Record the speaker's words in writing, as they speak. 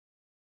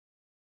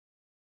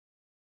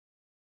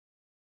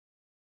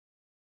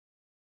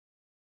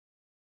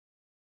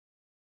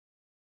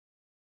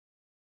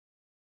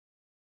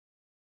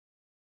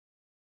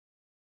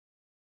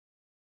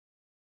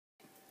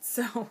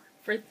So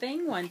for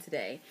thing one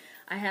today,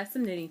 I have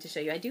some knitting to show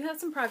you. I do have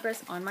some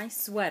progress on my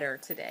sweater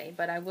today,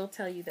 but I will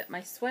tell you that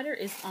my sweater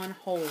is on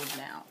hold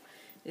now.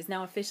 It is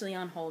now officially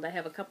on hold. I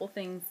have a couple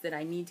things that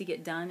I need to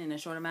get done in a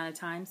short amount of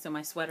time, so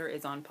my sweater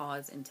is on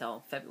pause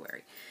until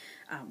February,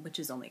 which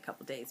is only a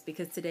couple days,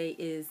 because today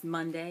is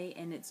Monday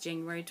and it's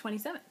January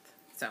 27th.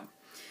 So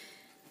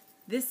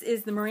this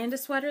is the Miranda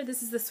sweater.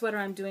 This is the sweater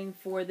I'm doing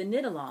for the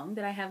knit along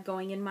that I have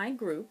going in my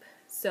group.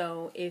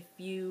 So if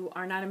you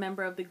are not a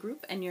member of the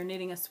group and you're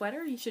knitting a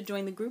sweater, you should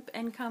join the group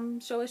and come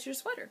show us your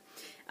sweater.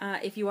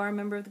 If you are a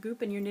member of the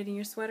group and you're knitting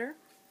your sweater,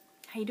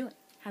 how you doing?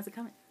 How's it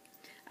coming?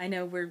 I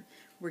know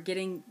we're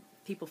getting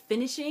people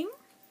finishing.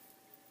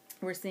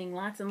 We're seeing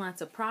lots and lots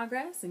of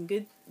progress and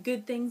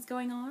good things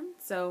going on.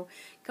 So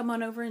come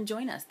on over and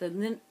join us.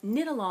 The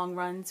knit along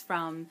runs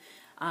from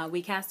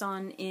we cast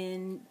on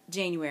in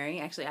January.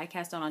 Actually, I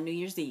cast on New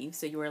Year's Eve,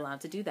 so you were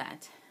allowed to do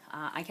that.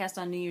 I cast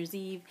on New Year's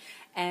Eve,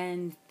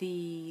 and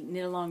the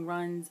knit along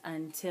runs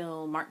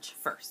until March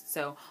 1st.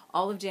 So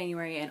all of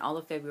January and all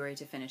of February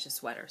to finish a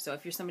sweater. So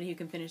if you're somebody who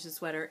can finish a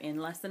sweater in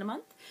less than a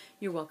month,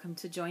 you're welcome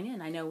to join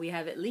in. I know we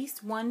have at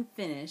least one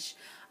finish,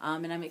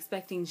 and I'm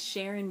expecting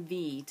Sharon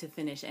V to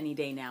finish any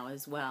day now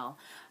as well.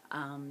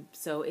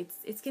 So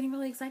it's getting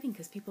really exciting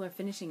because people are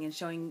finishing and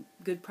showing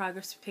good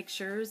progress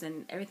pictures,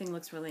 and everything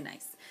looks really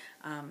nice.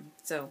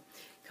 So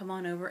come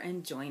on over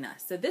and join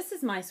us. So this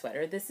is my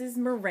sweater. This is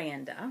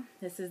Miranda.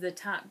 This is the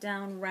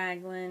top-down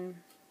raglan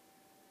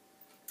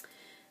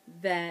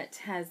that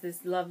has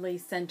this lovely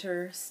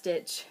center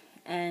stitch,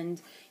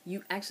 and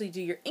you actually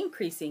do your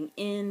increasing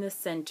in the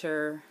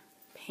center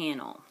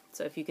panel.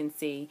 So if you can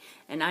see,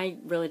 and I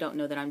really don't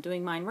know that I'm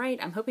doing mine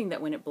right. I'm hoping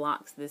that when it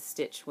blocks, this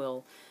stitch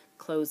will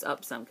close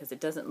up some, because it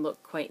doesn't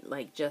look quite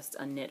like just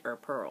a knit or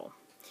purl.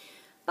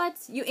 But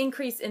you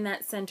increase in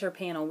that center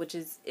panel, which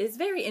is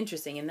very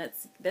interesting, and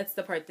that's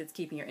the part that's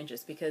keeping your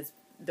interest, because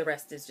the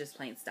rest is just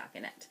plain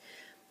stockinette.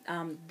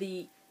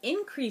 The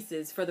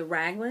increases for the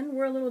raglan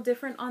were a little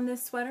different on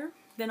this sweater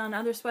than on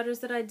other sweaters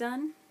that I'd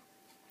done.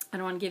 I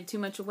don't want to give too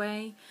much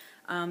away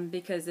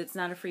because it's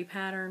not a free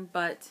pattern,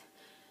 but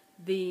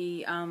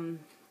the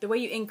way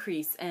you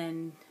increase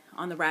and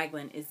on the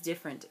raglan is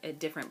different at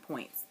different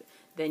points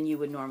than you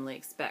would normally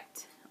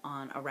expect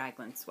on a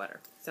raglan sweater.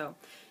 So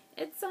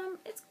it's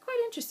quite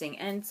interesting.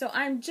 And so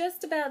I'm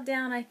just about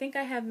down. I think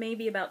I have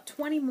maybe about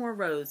 20 more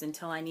rows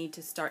until I need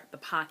to start the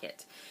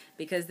pocket,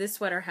 because this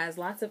sweater has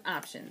lots of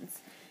options.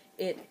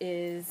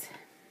 It's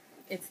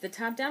the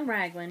top-down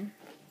raglan.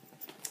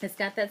 It's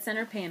got that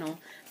center panel,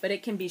 but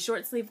it can be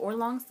short sleeve or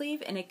long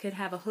sleeve, and it could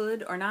have a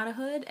hood or not a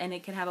hood, and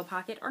it can have a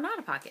pocket or not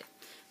a pocket.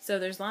 So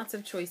there's lots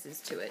of choices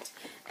to it.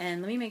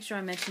 And let me make sure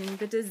I'm mentioning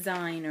the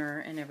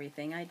designer and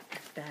everything. I'm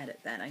bad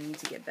at that. I need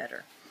to get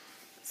better.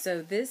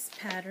 So this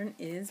pattern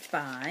is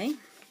by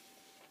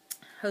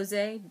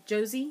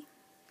Josie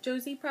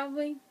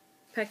probably,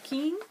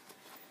 Peking.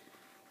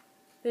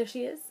 There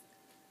she is.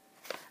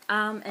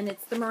 And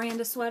it's the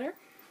Miranda sweater.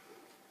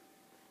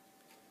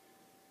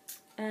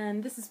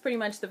 And this is pretty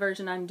much the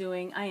version I'm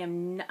doing. I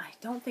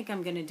don't think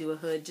I'm going to do a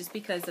hood just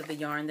because of the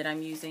yarn that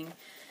I'm using.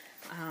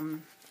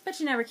 But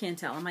you never can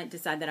tell. I might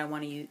decide that I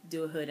want to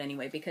do a hood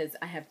anyway, because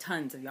I have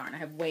tons of yarn. I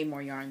have way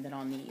more yarn than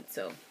I'll need.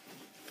 So,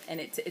 and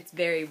it's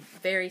very,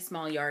 very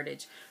small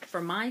yardage.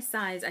 For my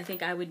size, I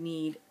think I would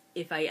need,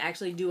 if I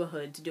actually do a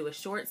hood, to do a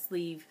short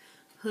sleeve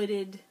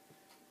hooded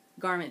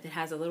garment that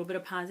has a little bit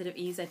of positive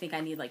ease. I think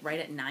I need like right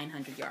at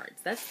 900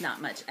 yards. That's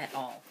not much at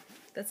all.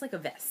 That's like a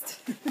vest.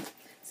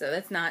 So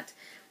that's not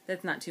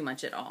too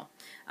much at all.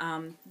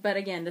 But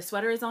again, the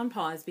sweater is on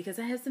pause because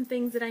I have some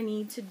things that I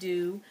need to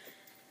do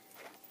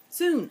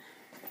soon.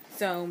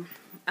 So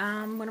what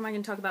am I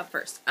going to talk about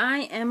first?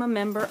 I am a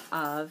member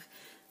of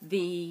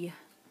the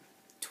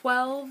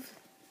 12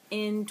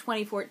 in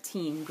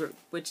 2014 group,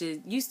 which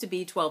used to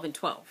be 12 in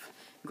 12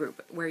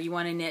 group, where you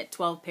want to knit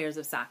 12 pairs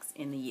of socks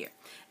in the year.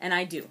 And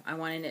I do. I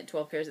want to knit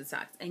 12 pairs of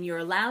socks. And you're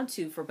allowed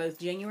to, for both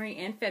January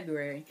and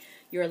February,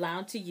 you're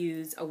allowed to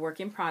use a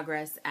work in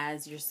progress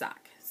as your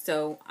sock.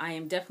 So I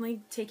am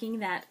definitely taking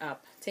that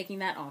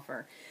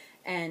offer,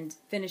 and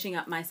finishing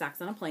up my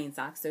socks on a plain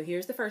sock. So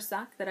here's the first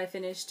sock that I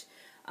finished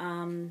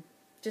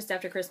just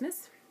after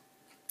Christmas.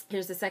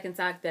 Here's the second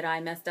sock that I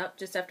messed up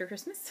just after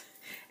Christmas.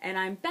 And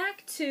I'm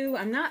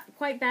not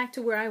quite back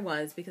to where I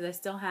was, because I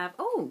still have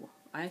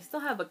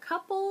a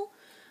couple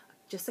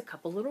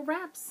little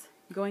wraps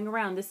going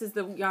around. This is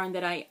the yarn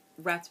that I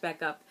wrapped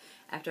back up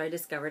after I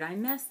discovered I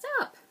messed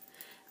up.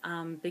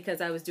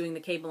 Because I was doing the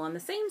cable on the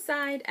same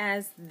side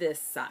as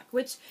this sock,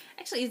 which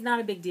actually is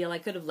not a big deal. I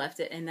could have left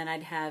it, and then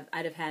I'd have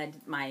had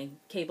my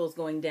cables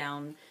going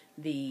down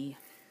the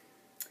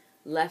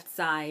left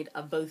side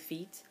of both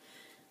feet,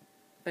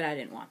 but I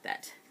didn't want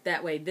that.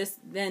 That way, this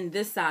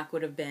sock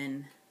would have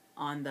been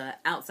on the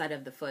outside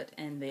of the foot,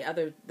 and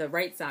the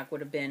right sock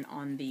would have been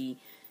on the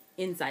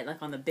inside,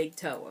 like on the big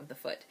toe of the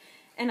foot.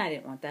 And I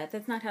didn't want that.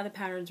 That's not how the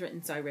pattern's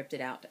written, so I ripped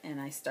it out and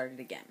I started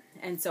again.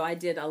 And so I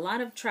did a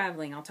lot of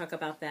traveling. I'll talk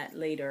about that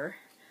later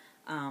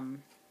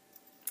when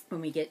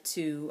we get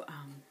to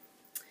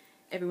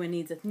everyone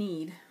needs a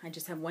need. I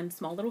just have one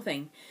small little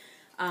thing.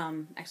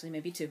 Actually,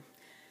 maybe two.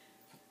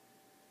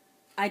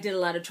 I did a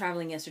lot of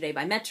traveling yesterday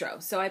by metro,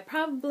 so I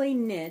probably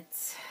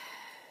knit,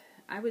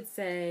 I would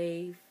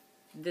say,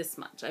 this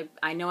much.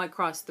 I know I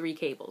crossed 3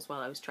 cables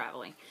while I was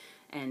traveling.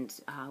 And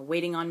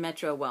waiting on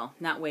metro, well,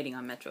 not waiting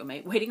on metro.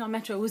 Waiting on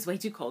metro was way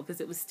too cold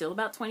because it was still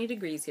about 20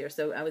 degrees here.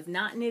 So I was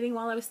not knitting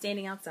while I was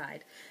standing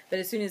outside. But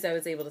as soon as I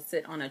was able to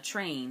sit on a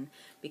train,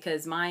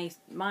 because my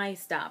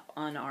stop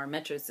on our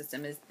metro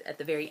system is at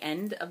the very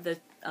end of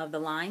the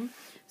line.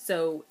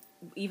 So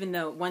even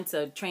though once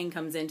a train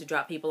comes in to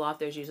drop people off,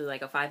 there's usually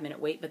like a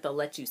 5-minute wait, but they'll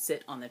let you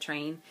sit on the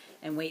train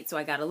and wait. So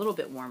I got a little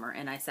bit warmer,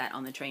 and I sat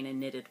on the train and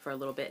knitted for a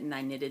little bit, and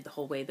I knitted the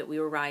whole way that we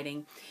were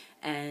riding.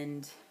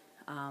 And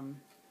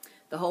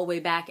the whole way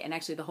back, and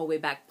actually the whole way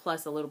back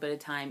plus a little bit of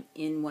time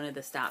in one of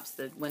the stops,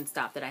 the one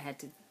stop that I had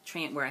to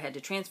where I had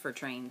to transfer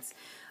trains,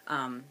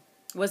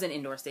 was an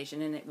indoor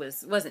station, and it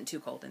wasn't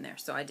too cold in there,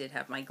 so I did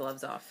have my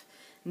gloves off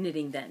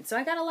knitting then. So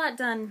I got a lot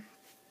done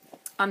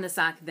on the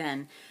sock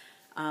then.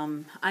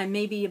 I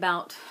may be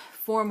about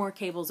 4 more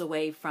cables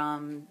away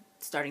from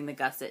starting the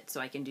gusset so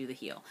I can do the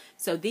heel.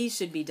 So these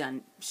should be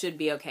done, should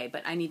be okay,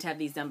 but I need to have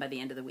these done by the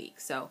end of the week.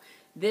 So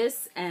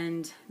this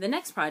and the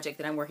next project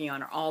that I'm working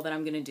on are all that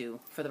I'm going to do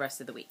for the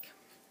rest of the week.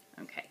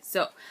 Okay,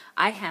 so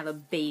I have a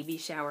baby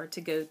shower to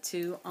go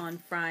to on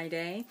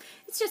Friday.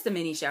 It's just a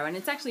mini shower, and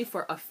it's actually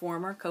for a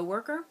former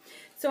coworker.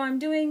 So I'm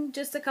doing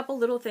just a couple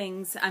little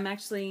things. I'm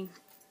actually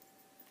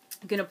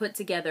going to put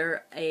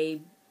together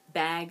a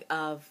bag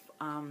of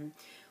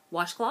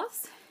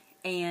washcloths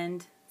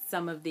and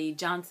some of the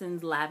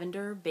Johnson's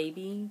Lavender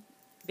Baby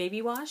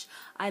wash.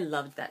 I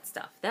loved that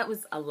stuff. That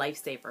was a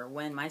lifesaver.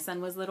 When my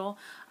son was little,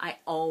 I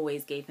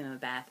always gave him a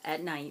bath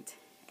at night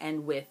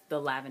and with the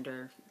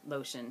lavender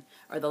lotion,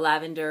 or the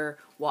lavender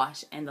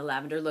wash and the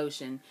lavender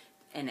lotion,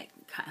 and it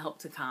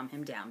helped to calm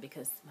him down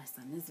because my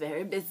son is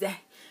very busy,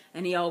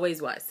 and he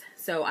always was.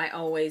 So I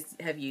always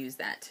have used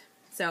that.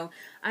 So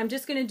I'm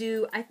just going to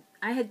do,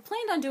 I had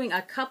planned on doing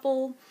a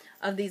couple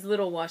of these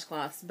little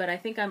washcloths, but I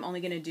think I'm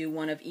only going to do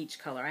one of each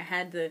color. I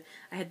had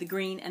the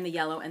green and the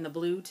yellow and the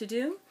blue to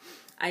do.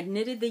 I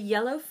knitted the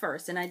yellow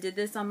first, and I did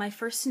this on my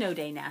first snow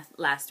day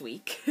last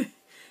week.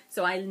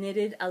 So I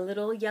knitted a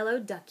little yellow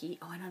ducky.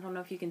 Oh, and I don't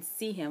know if you can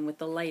see him with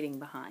the lighting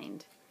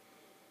behind.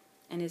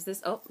 And is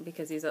this, oh,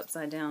 because he's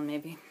upside down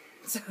maybe.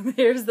 So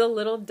there's the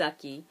little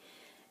ducky,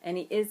 and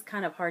he is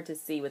kind of hard to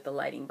see with the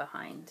lighting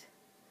behind.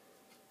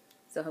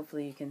 So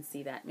hopefully you can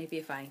see that. Maybe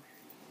if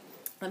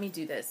let me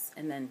do this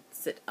and then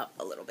sit up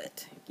a little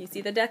bit. Can you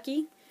see the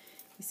ducky?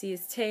 You see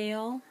his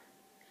tail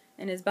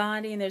and his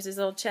body, and there's his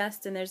little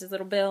chest, and there's his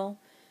little bill,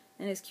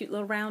 and his cute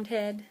little round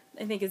head.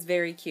 I think it's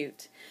very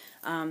cute.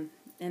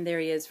 And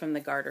there he is from the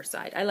garter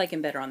side. I like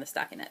him better on the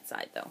stockinette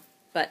side, though.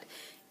 But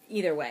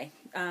either way,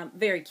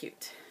 very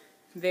cute.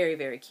 Very,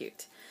 very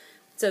cute.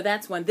 So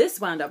that's one.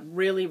 This wound up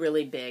really,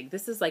 really big.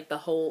 This is like the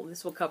whole,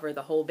 this will cover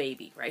the whole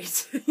baby, right?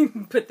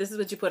 This is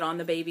what you put on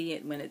the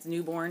baby when it's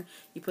newborn.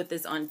 You put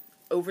this on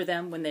over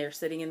them when they're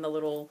sitting in the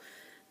little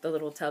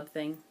tub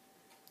thing.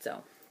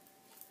 So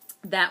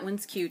that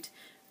one's cute.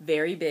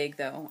 Very big,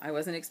 though. I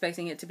wasn't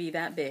expecting it to be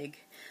that big.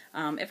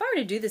 If I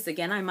were to do this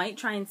again, I might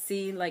try and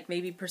see, like,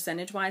 maybe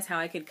percentage-wise how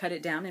I could cut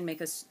it down and make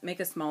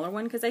a smaller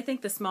one, because I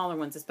think the smaller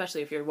ones,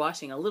 especially if you're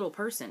washing a little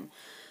person,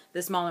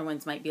 the smaller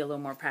ones might be a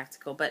little more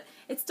practical, but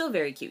it's still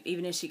very cute,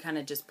 even if she kind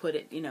of just put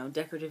it, you know,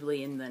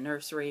 decoratively in the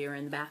nursery or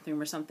in the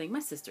bathroom or something. My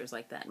sister's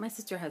like that. My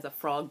sister has a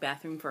frog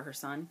bathroom for her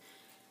son,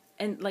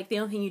 and, like, the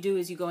only thing you do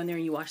is you go in there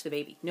and you wash the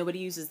baby. Nobody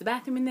uses the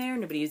bathroom in there.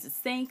 Nobody uses the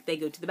sink. They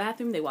go to the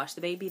bathroom. They wash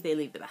the baby. They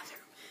leave the bathroom.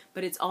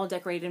 But it's all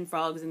decorated in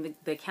frogs, and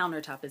the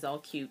countertop is all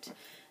cute,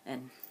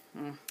 and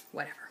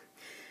whatever.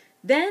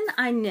 Then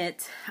I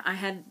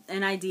had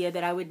an idea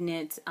that I would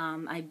knit,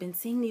 I'd been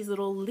seeing these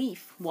little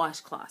leaf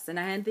washcloths, and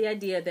I had the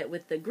idea that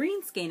with the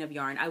green skein of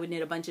yarn, I would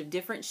knit a bunch of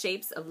different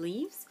shapes of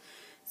leaves.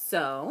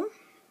 So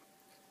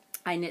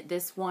I knit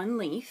this one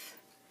leaf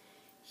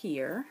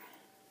here.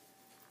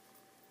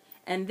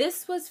 And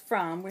this was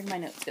from, where'd my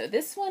notes go?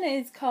 This one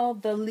is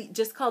called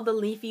just called the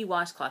Leafy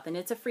Washcloth, and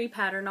it's a free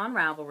pattern on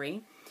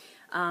Ravelry.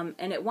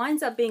 And it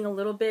winds up being a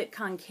little bit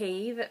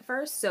concave at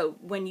first, so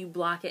when you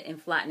block it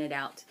and flatten it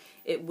out,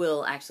 it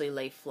will actually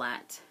lay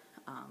flat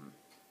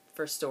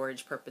for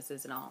storage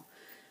purposes and all,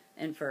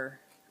 and for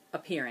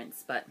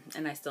appearance,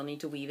 and I still need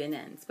to weave in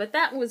ends. But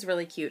that was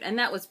really cute, and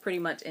that was pretty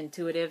much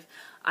intuitive.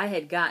 I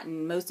had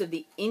gotten most of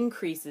the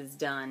increases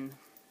done.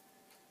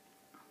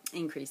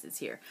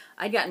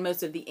 I'd gotten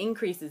most of the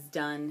increases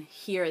done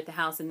here at the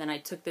house, and then I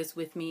took this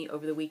with me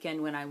over the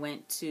weekend when I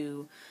went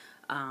to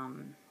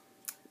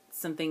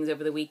some things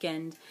over the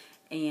weekend.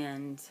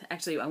 And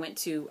actually I went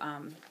to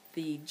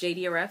the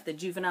JDRF, the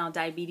Juvenile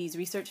Diabetes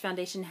Research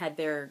Foundation,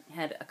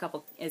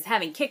 is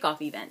having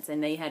kickoff events,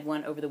 and they had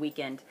one over the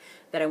weekend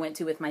that I went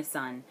to with my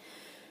son.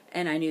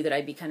 And I knew that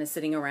I'd be kind of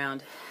sitting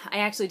around. I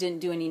actually didn't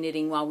do any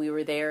knitting while we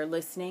were there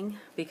listening,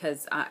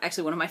 because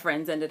actually one of my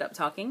friends ended up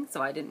talking,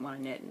 so I didn't want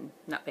to knit and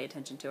not pay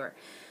attention to her.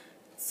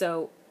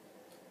 So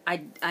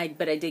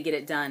but I did get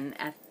it done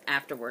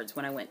afterwards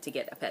when I went to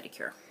get a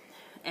pedicure.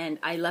 And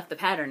I left the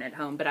pattern at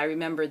home, but I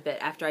remembered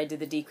that after I did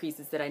the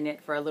decreases that I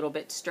knit for a little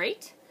bit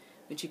straight,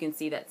 which you can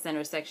see that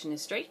center section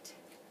is straight.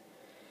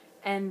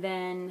 And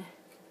then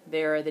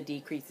there are the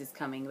decreases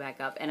coming back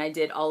up. And I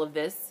did all of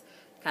this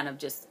kind of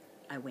just,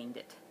 I winged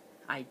it.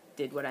 I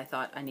did what I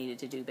thought I needed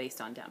to do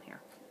based on down here.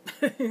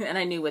 And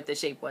I knew what the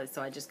shape was,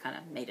 so I just kind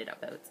of made it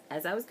up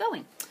as I was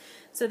going.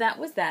 So that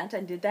was that. I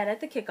did that at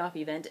the kickoff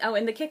event. Oh,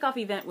 and the kickoff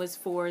event was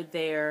for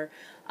their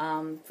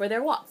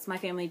walks. My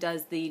family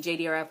does the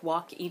JDRF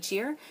walk each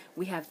year.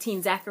 We have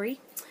Team Zachary,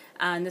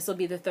 and this will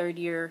be the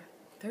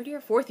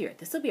fourth year.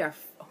 This will be our,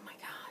 oh my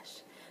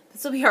gosh,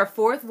 this will be our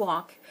fourth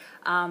walk.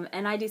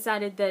 And I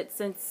decided that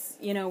since,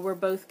 you know, we're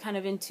both kind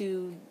of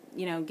into,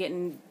 you know,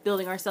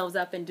 building ourselves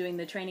up and doing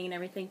the training and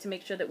everything to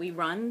make sure that we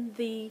run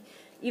the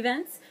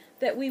events,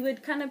 that we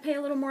would kind of pay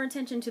a little more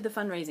attention to the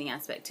fundraising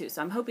aspect too.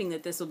 So I'm hoping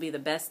that this will be the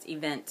best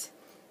event,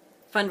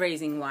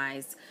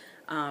 fundraising-wise,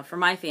 for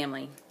my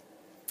family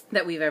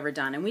that we've ever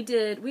done. And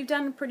we've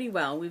done pretty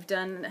well. We've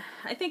done,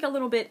 I think, a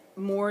little bit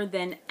more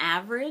than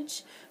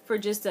average for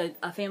just a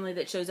family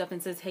that shows up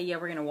and says, hey, yeah,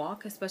 we're going to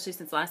walk, especially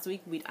since last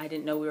week I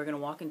didn't know we were going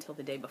to walk until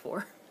the day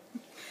before.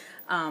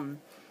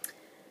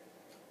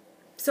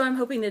 So I'm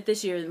hoping that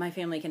this year my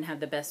family can have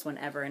the best one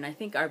ever. And I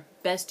think our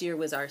best year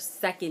was our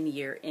second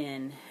year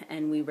in,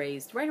 and we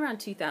raised right around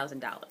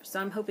 $2,000. So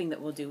I'm hoping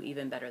that we'll do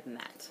even better than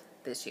that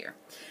this year.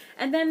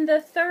 And then the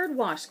third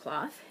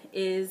washcloth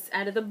is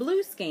out of the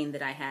blue skein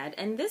that I had,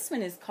 and this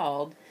one is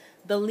called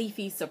the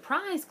Leafy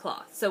Surprise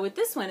Cloth. So with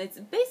this one, it's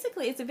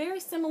a very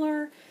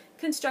similar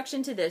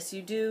construction to this.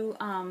 You do,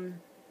 and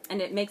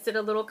it makes it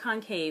a little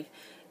concave,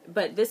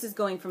 but this is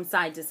going from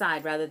side to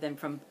side rather than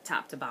from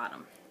top to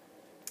bottom.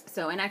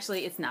 So, and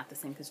actually it's not the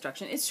same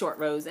construction. It's short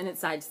rows and it's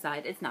side to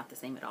side. It's not the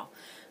same at all.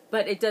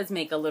 But it does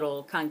make a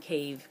little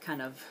concave kind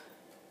of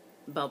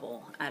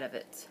bubble out of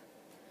it.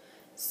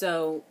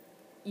 So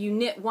you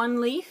knit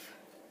one leaf.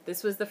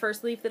 This was the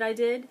first leaf that I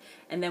did.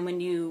 And then when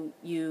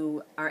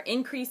you are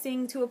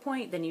increasing to a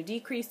point, then you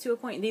decrease to a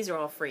point. And these are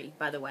all free,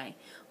 by the way,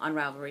 on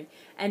Ravelry.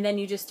 And then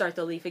you just start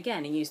the leaf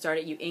again. And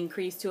you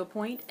increase to a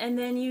point, and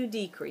then you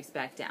decrease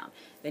back down.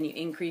 Then you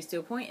increase to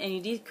a point, and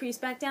you decrease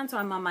back down. So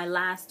I'm on my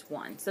last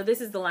one. So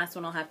this is the last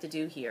one I'll have to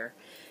do here.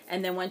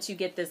 And then once I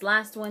get this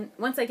last one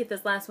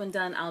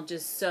done, I'll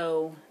just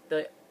sew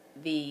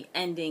the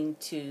ending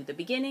to the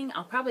beginning.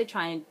 I'll probably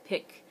try and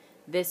pick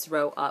this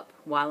row up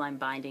while I'm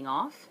binding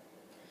off.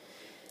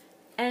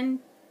 And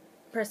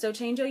presto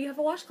changeo, you have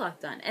a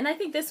washcloth done. And I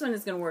think this one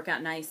is going to work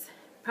out nice.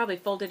 Probably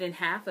fold it in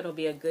half. It'll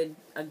be a good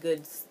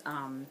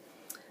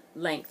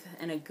length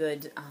and a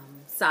good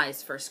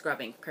size for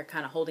scrubbing.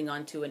 Kind of holding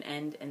on to an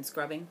end and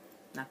scrubbing.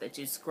 Not that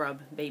you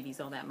scrub babies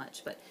all that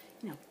much, but,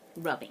 you know,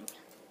 rubbing.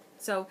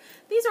 So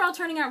these are all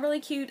turning out really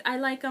cute. I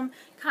like them.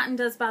 Cotton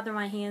does bother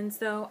my hands,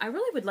 though. I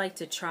really would like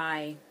to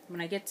try, when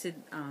I get to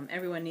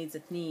Everyone Needs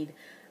a Need,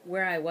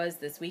 where I was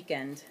this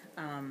weekend,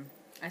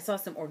 I saw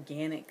some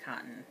organic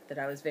cotton that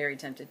I was very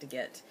tempted to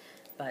get,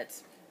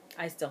 but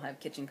I still have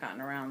kitchen cotton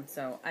around,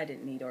 so I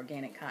didn't need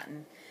organic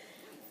cotton.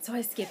 So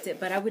I skipped it,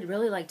 but I would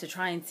really like to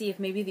try and see if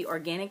maybe the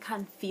organic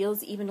cotton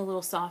feels even a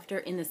little softer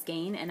in the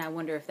skein, and I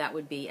wonder if that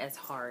would be as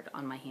hard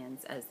on my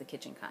hands as the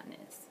kitchen cotton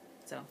is.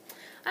 So,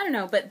 I don't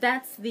know, but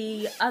that's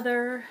the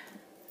other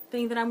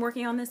thing that I'm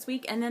working on this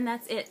week, and then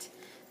that's it.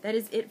 That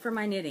is it for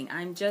my knitting.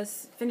 I'm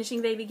just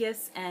finishing baby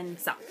gifts and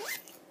socks.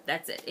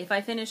 That's it. If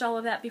I finish all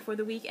of that before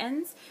the week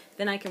ends,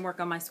 then I can work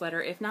on my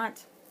sweater. If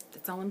not,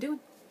 that's all I'm doing.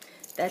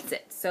 That's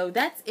it. So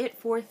that's it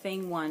for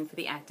thing one for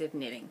the active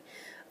knitting.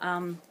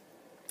 And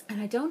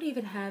I don't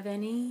even have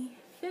any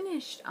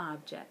finished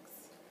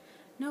objects.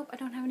 Nope, I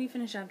don't have any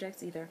finished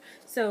objects either.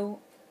 So,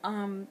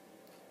 I'm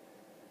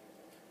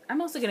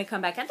also going to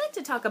come back. I'd like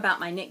to talk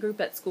about my knit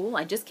group at school.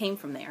 I just came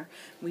from there.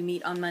 We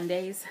meet on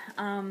Mondays.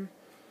 But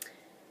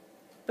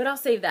I'll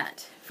save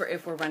that for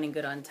if we're running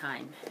good on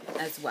time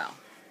as well.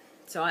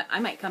 So I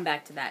might come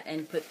back to that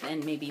and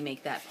maybe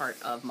make that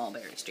part of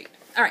Mulberry Street.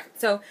 All right,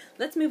 so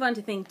let's move on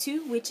to thing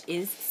two, which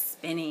is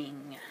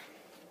spinning.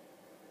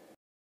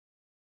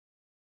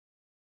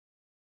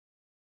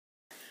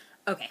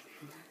 Okay.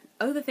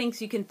 Oh, the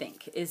things you can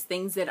think is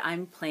things that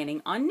I'm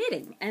planning on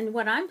knitting. And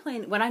when I'm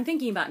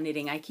thinking about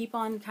knitting, I keep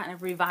on kind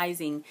of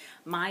revising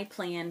my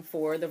plan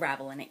for the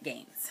Ravel-In-It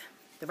games.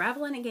 The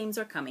Ravel-In-It games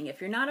are coming.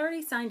 If you're not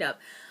already signed up,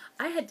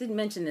 didn't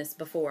mention this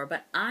before,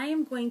 but I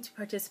am going to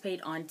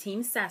participate on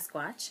Team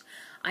Sasquatch.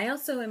 I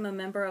also am a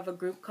member of a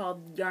group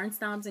called Yarn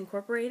Snobs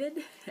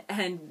Incorporated,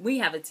 and we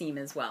have a team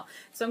as well.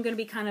 So I'm going to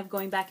be kind of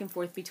going back and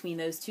forth between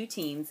those two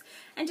teams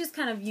and just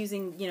kind of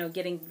using,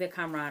 getting the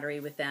camaraderie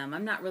with them.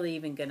 I'm not really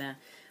even going to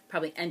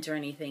probably enter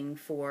anything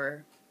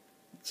for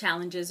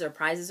challenges or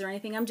prizes or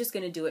anything. I'm just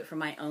going to do it for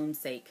my own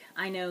sake.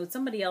 I know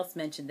somebody else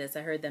mentioned this.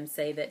 I heard them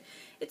say that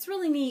it's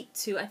really neat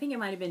to, I think it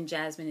might have been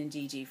Jasmine and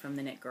Gigi from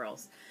the Knit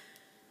Girls,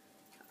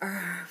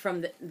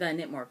 from the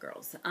Knitmore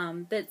Girls,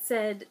 that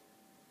said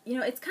you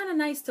know, it's kind of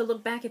nice to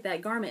look back at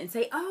that garment and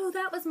say, oh,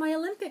 that was my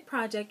Olympic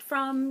project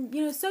from,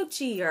 you know,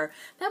 Sochi, or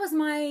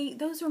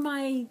those were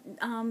my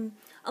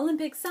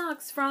Olympic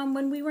socks from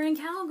when we were in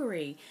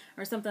Calgary,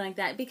 or something like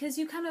that, because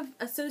you kind of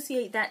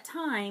associate that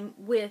time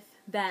with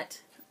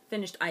that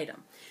finished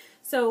item.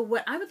 So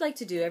what I would like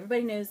to do,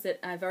 everybody knows that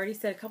I've already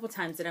said a couple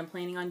times that I'm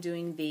planning on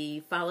doing the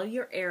Follow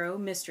Your Arrow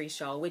mystery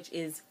shawl, which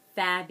is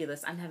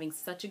fabulous. I'm having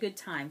such a good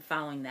time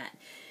following that.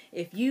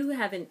 If you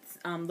haven't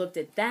looked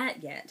at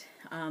that yet,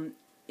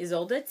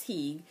 Isolde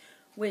Teague,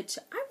 which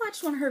I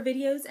watched one of her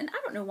videos, and I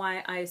don't know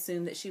why I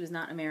assumed that she was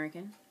not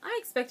American. I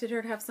expected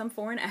her to have some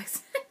foreign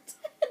accent.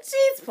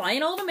 She's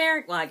plain old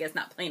American. Well, I guess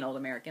not plain old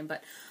American,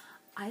 but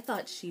I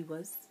thought she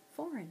was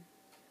foreign.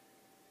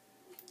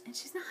 And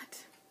she's not.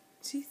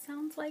 She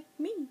sounds like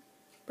me,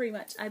 pretty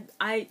much.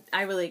 I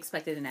really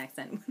expected an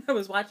accent when I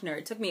was watching her.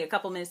 It took me a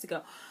couple minutes to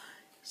go,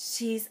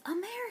 she's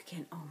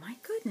American. Oh my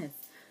goodness.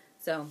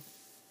 So,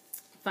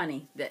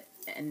 funny that,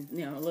 and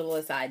you know, a little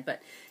aside,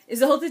 but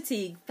Isolde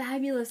Teague,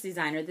 fabulous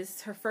designer. This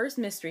is her first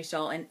mystery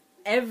shawl, and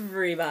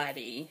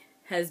everybody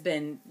has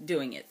been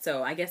doing it.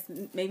 So I guess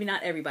maybe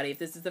not everybody. If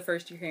this is the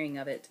first you're hearing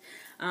of it,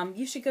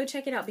 you should go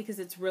check it out because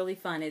it's really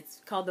fun.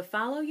 It's called the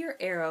Follow Your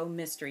Arrow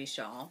mystery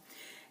shawl,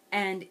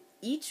 and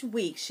each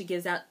week she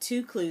gives out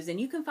 2 clues,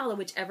 and you can follow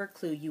whichever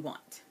clue you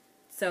want.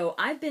 So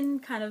I've been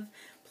kind of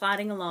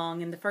plodding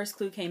along, and the first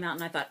clue came out,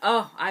 and I thought,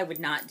 oh, I would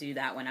not do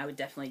that one. I would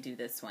definitely do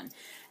this one.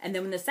 And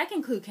then when the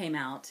second clue came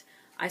out,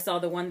 I saw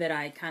the one that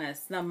I kind of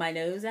snubbed my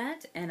nose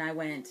at, and I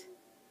went,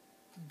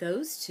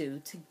 those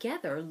 2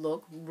 together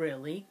look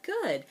really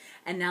good.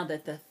 And now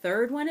that the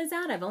third one is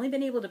out, I've only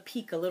been able to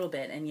peek a little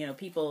bit, and you know,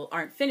 people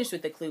aren't finished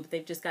with the clue, but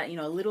they've just got, you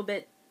know, a little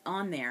bit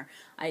on there.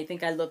 I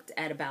think I looked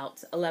at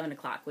about 11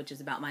 o'clock, which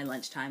is about my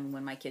lunchtime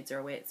when my kids are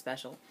away at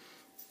special.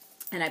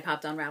 And I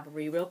popped on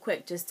Ravelry real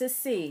quick just to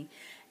see.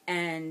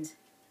 And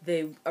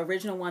the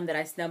original one that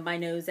I snubbed my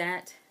nose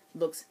at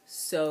looks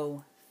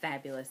so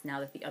fabulous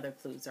now that the other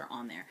clues are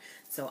on there.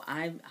 So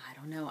I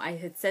don't know. I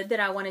had said that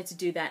I wanted to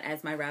do that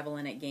as my Ravel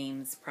In It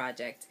Games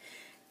project,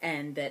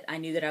 and that I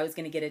knew that I was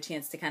going to get a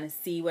chance to kind of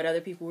see what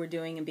other people were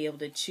doing and be able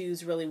to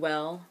choose really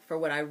well for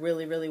what I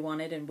really, really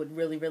wanted and would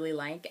really, really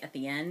like at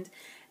the end.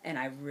 And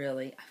I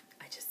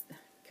just,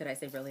 could I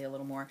say really a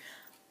little more?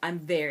 I'm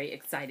very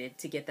excited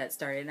to get that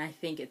started, and I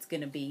think it's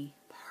going to be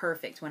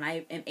perfect. When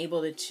I am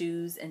able to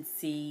choose and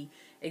see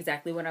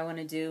exactly what I want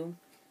to do,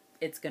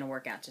 it's going to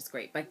work out just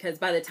great. Because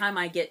by the time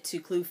I get to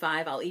clue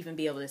 5, I'll even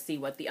be able to see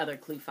what the other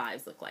clue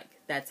 5s look like.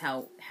 That's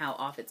how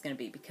off it's going to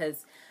be.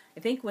 Because I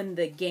think when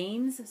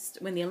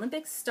the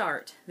Olympics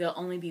start, there'll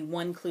only be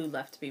 1 clue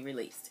left to be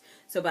released.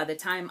 So by the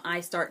time I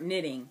start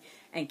knitting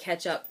and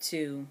catch up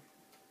to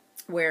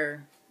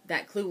where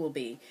that clue will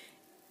be,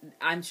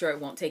 I'm sure it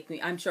won't take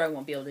me, I'm sure I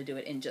won't be able to do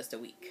it in just a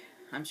week.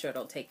 I'm sure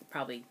it'll take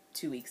probably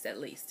 2 weeks at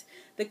least.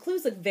 The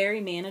clues look very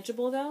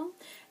manageable though,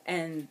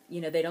 and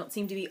you know, they don't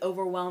seem to be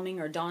overwhelming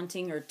or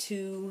daunting or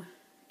too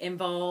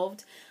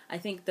involved. I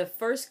think the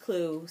first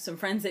clue, some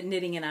friends at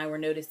Knitting and I were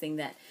noticing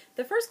that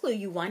the first clue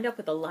you wind up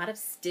with a lot of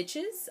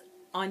stitches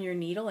on your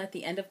needle at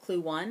the end of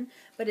clue 1,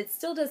 but it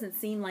still doesn't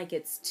seem like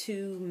it's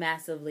too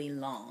massively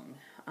long.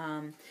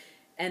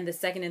 And the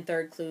second and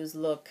third clues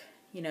look,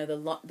 you know,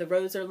 the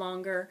rows are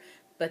longer,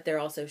 but they're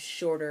also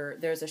shorter.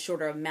 There's a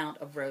shorter amount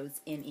of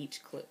rows in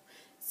each clue.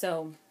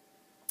 So,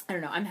 I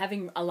don't know. I'm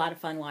having a lot of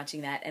fun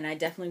watching that, and I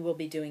definitely will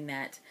be doing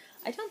that.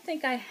 I don't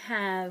think I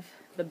have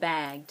the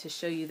bag to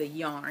show you the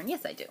yarn.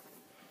 Yes, I do.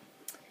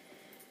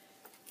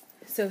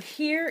 So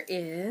here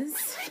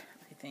is,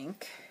 I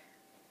think,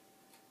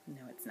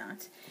 no, it's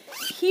not.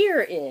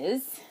 Here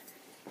is,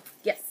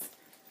 yes,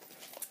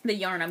 the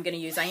yarn I'm going to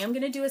use. I am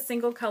going to do a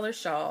single color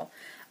shawl.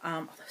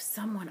 Although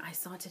someone I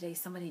saw today,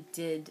 somebody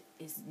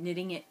is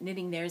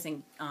knitting theirs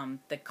in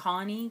the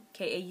Kauni,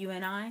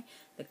 Kauni,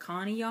 the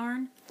Kauni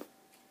yarn,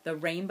 the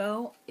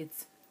rainbow.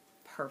 It's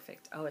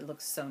perfect. Oh, it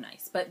looks so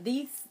nice. But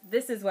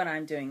this is what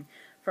I'm doing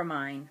for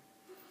mine.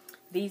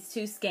 These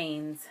 2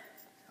 skeins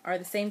are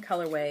the same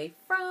colorway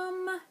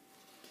from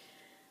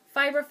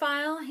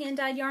Fiberfile Hand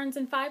Dyed Yarns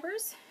and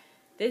Fibers.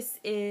 This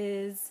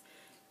is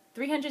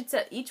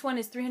 300. Each one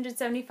is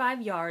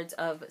 375 yards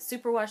of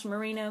superwash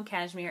merino,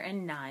 cashmere,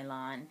 and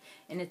nylon,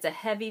 and it's a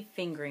heavy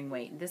fingering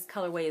weight. This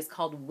colorway is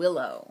called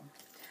Willow,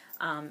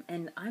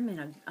 and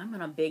I'm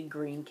on a big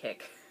green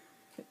kick.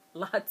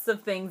 Lots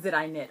of things that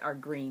I knit are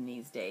green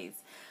these days,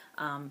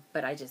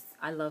 but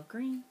I love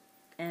green,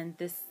 and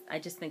I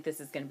just think this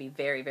is going to be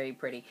very, very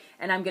pretty.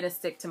 And I'm going to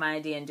stick to my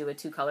idea and do a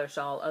 2-color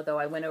shawl. Although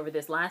I went over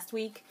this last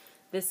week,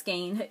 this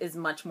skein is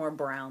much more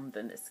brown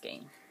than this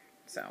skein,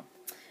 so.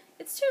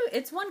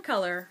 It's 1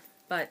 color,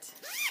 but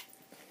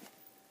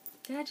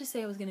did I just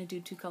say I was going to do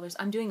 2 colors?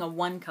 I'm doing a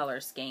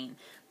 1-color skein,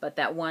 but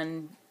that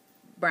one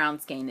brown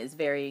skein is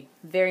very,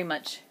 very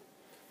much,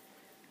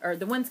 or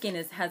the one skein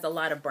has a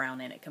lot of brown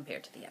in it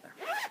compared to the other.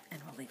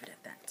 And we'll leave it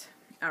at that.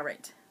 All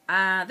right.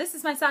 This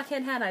is my sock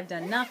head hat. I've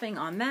done nothing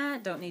on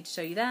that. Don't need to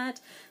show you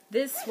that.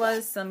 This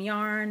was some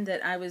yarn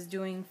that I was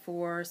doing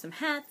for some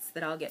hats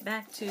that I'll get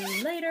back to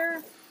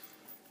later.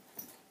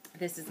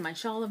 This is my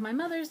shawl of my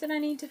mother's that I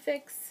need to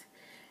fix.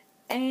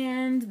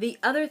 And the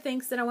other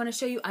things that I want to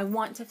show you, I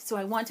want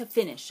to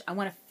finish. I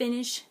want to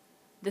finish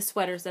the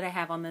sweaters that I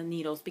have on the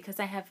needles because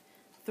I have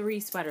 3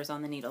 sweaters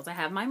on the needles. I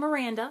have my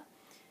Miranda,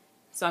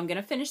 so I'm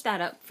going to finish that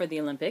up for the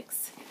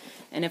Olympics.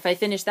 And if I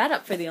finish that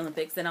up for the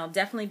Olympics, then I'll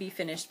definitely be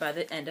finished by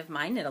the end of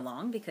my knit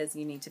along because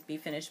you need to be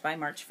finished by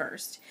March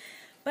 1st.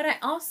 But I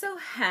also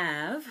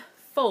have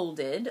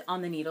folded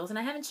on the needles, and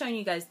I haven't shown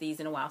you guys these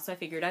in a while, so I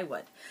figured I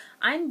would.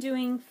 I'm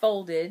doing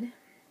folded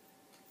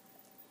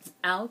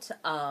out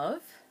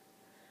of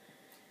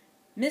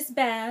Miss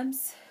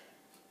Babs.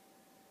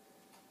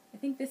 I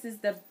think this is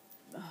the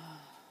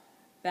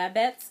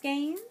Babette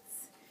Skeins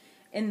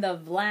in the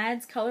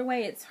Vlad's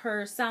colorway. It's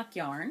her sock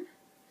yarn.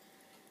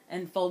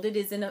 And folded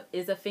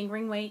is a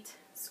fingering weight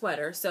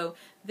sweater. So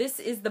this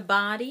is the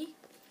body.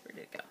 Where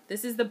did it go?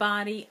 This is the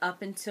body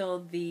up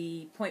until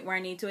the point where I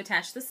need to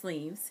attach the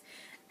sleeves.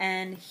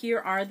 And here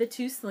are the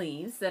 2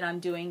 sleeves that I'm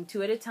doing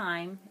 2 at a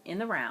time in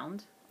the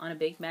round on a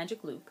big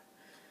magic loop.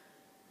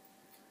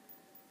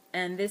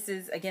 And this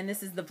is, again,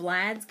 this is the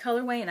Vlad's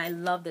colorway, and I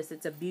love this.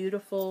 It's a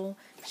beautiful,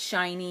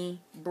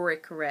 shiny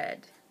brick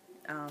red.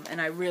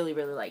 And I really,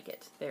 really like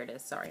it. There it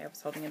is. Sorry, I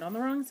was holding it on the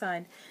wrong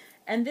side.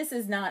 And this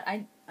is not,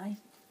 I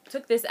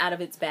took this out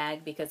of its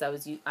bag because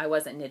I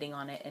wasn't knitting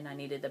on it and I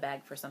needed the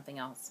bag for something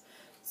else.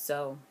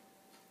 So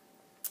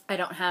I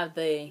don't have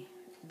the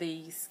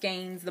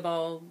skeins, the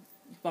ball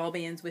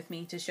bands with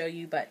me to show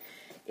you, but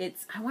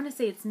it's, I want to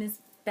say it's Miss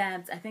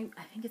Babs. I think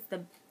it's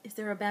the, is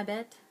there a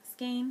Babette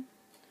skein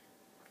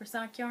for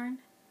sock yarn?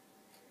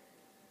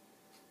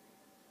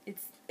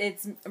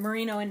 It's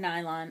merino and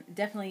nylon.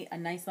 Definitely a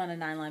nice lot of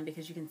nylon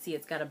because you can see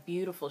it's got a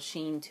beautiful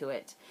sheen to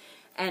it.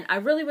 And I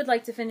really would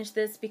like to finish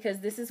this because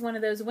this is one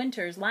of those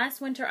winters.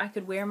 Last winter I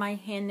could wear my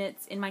hand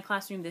knits in my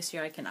classroom. This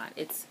year I cannot.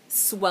 It's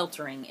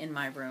sweltering in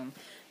my room.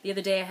 The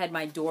other day I had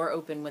my door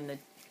open when the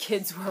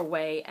kids were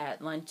away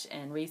at lunch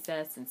and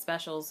recess and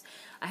specials.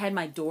 I had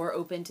my door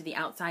open to the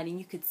outside, and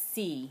you could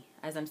see,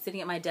 as I'm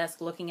sitting at my desk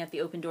looking at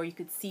the open door, you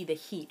could see the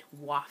heat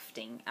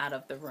wafting out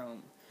of the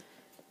room.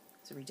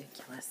 It's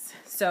ridiculous.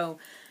 So,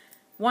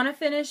 want to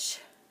finish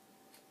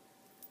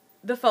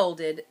the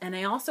folded, and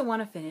I also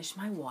want to finish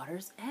my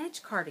Water's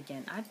Edge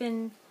cardigan. I've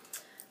been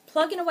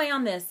plugging away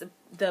on this.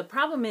 The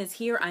problem is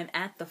here I'm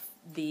at the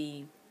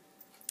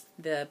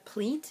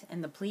pleat,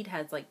 and the pleat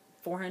has like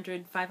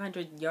 400,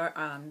 500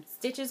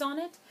 stitches on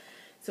it,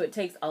 so it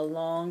takes a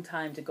long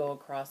time to go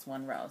across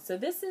one row. So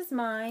this is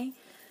my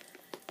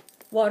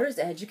Water's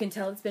Edge. You can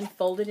tell it's been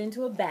folded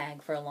into a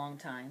bag for a long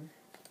time.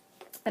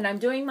 And I'm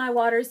doing my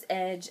Water's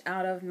Edge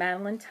out of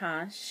Madeline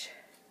Tosh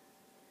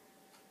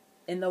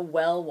in the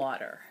Well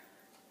Water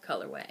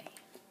colorway.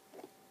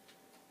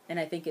 And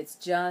I think it's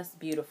just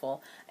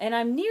beautiful. And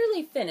I'm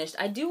nearly finished.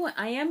 I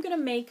am going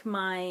to make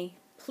my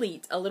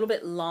pleat a little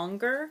bit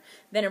longer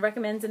than it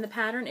recommends in the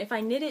pattern. If I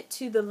knit it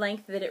to the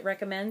length that it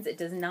recommends, it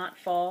does not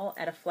fall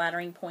at a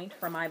flattering point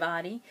for my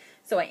body.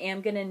 So I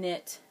am going to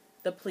knit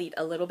the pleat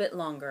a little bit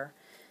longer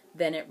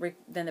than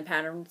the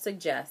pattern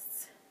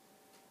suggests.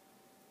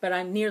 But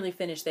I'm nearly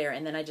finished there,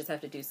 and then I just have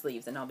to do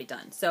sleeves and I'll be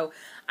done. So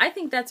I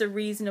think that's a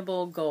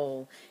reasonable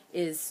goal,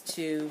 is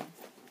to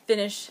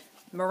finish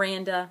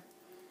Miranda,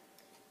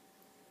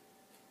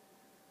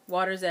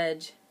 Water's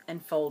Edge,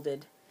 and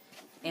folded,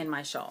 and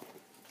my shawl.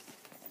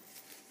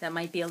 That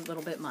might be a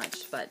little bit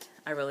much, but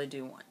I really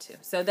do want to.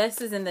 So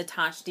this is in the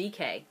Tosh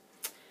DK,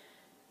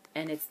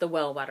 and it's the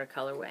Well Water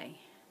colorway.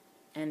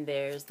 And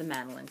there's the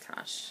Madeline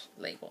Tosh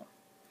label.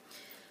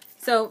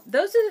 So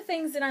those are the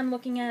things that I'm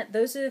looking at.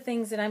 Those are the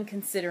things that I'm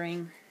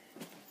considering.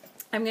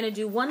 I'm going to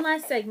do one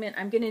last segment.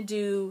 I'm going to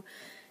do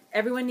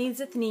Everyone Needs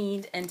a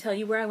Thneed and tell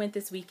you where I went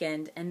this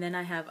weekend. And then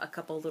I have a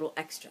couple little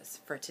extras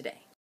for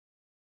today.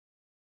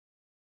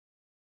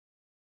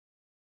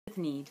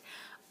 Thneed.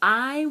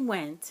 I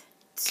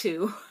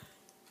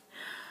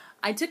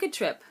took a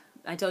trip.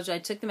 I told you I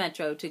took the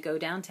metro to go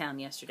downtown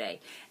yesterday,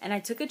 and I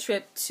took a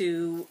trip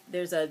to,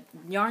 there's a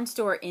yarn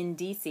store in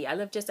DC. I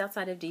live just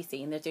outside of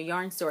DC, and there's a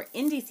yarn store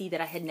in DC that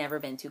I had never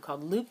been to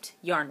called Looped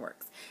Yarn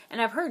Works,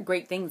 and I've heard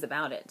great things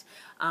about it.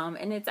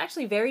 And it's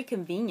actually very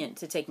convenient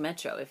to take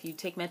metro. If you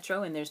take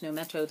metro and there's no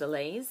metro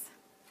delays,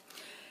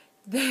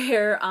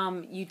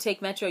 you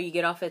take metro, you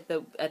get off at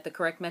the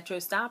correct metro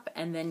stop,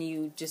 and then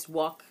you just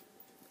walk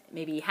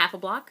maybe half a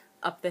block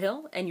up the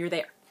hill, and you're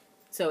there.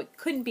 So it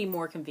couldn't be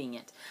more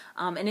convenient.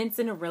 And it's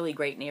in a really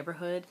great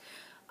neighborhood.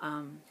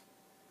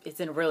 They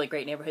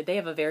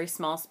have a very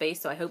small space,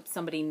 so I hope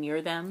somebody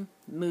near them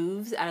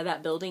moves out of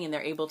that building and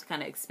they're able to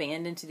kind of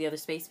expand into the other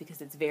space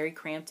because it's very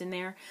cramped in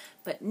there.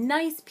 But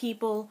nice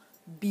people,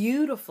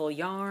 beautiful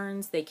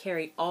yarns. They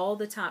carry all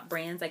the top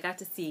brands. I got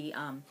to see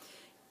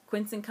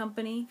Quince &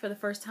 Company for the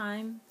first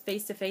time,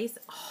 face to face.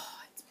 Oh,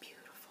 it's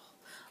beautiful.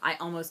 I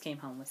almost came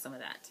home with some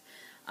of that.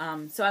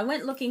 So I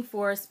went looking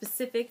for a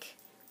specific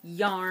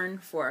yarn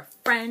for a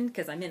friend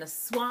because I'm in a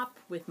swap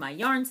with my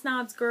Yarn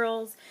Snobs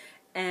girls,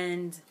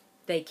 and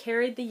they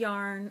carried the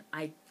yarn.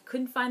 I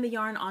couldn't find the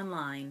yarn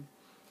online.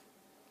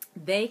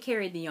 They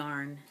carried the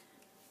yarn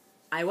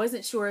I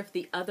wasn't sure if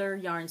the other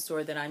yarn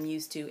store that I'm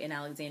used to in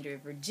Alexandria,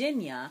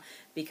 Virginia,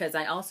 because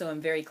I also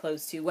am very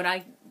close to what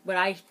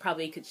I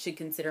probably should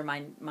consider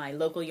my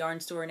local yarn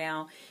store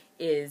now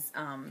is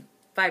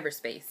Fiber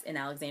Space in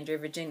Alexandria,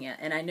 Virginia,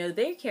 and I know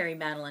they carry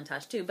Madeline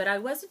Tosh too, but I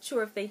wasn't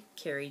sure if they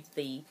carried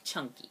the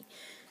Chunky.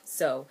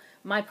 So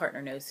my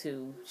partner knows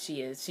who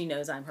she is. She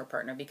knows I'm her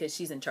partner because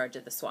she's in charge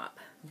of the swap.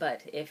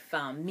 But if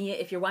Mia,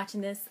 if you're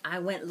watching this, I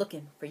went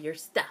looking for your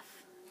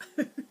stuff.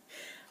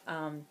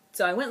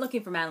 So I went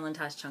looking for Madeline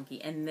Tosh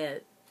Chunky, and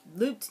the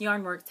Looped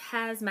Yarnworks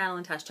has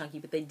Madeline Tosh Chunky,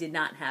 but they did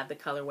not have the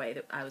colorway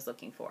that I was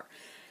looking for.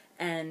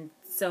 And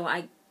so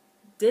I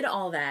did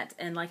all that,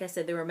 and like I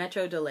said, there were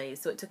metro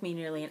delays, so it took me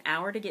nearly an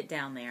hour to get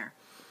down there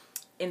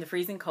in the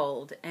freezing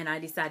cold, and I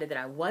decided that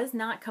I was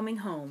not coming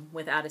home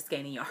without a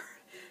skein of yarn.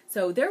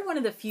 So they're one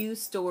of the few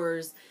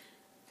stores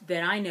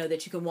that I know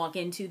that you can walk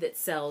into that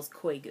sells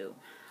Koigu.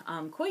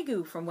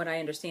 Koigu, from what I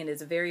understand,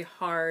 is a very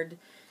hard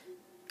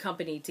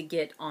company to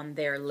get on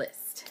their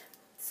list.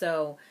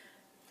 So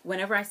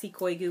whenever I see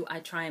Koigu, I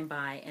try and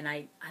buy, and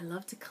I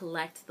love to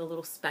collect the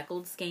little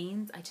speckled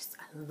skeins. I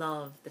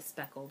love the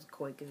speckled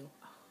Koigu.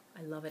 Oh,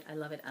 I love it, I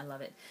love it, I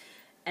love it.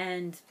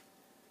 And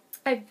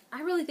I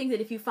really think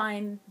that if you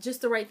find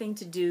just the right thing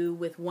to do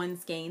with one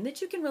skein,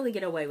 that you can really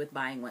get away with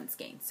buying one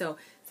skein. So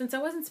since I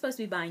wasn't supposed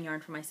to be buying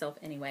yarn for myself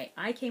anyway,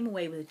 I came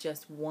away with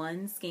just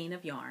one skein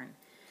of yarn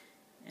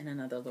and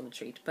another little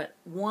treat, but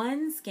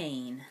one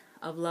skein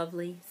of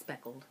lovely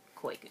speckled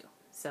Koigu.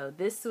 So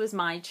this was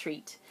my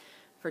treat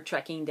for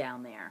trekking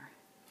down there.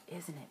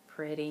 Isn't it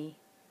pretty?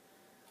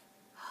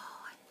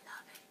 Oh, I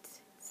love it.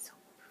 It's so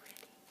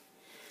pretty.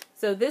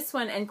 So this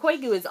one, and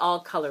Koigu is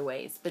all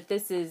colorways, but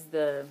this is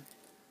the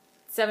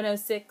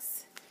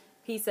 706,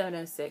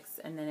 P706,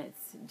 and then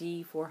it's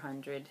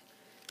D400.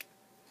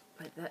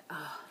 But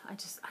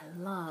I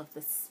love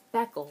the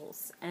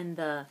speckles and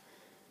the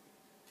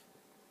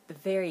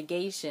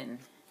variegation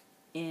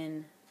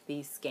in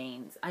these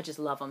skeins. I just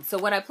love them. So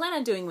what I plan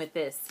on doing with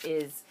this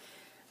is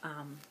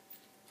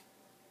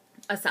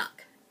a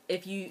sock.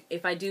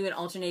 If I do an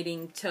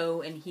alternating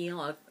toe and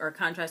heel or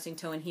contrasting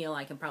toe and heel,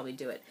 I can probably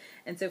do it.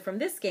 And so from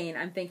this skein,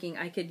 I'm thinking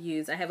I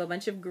have a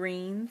bunch of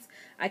greens.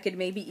 I could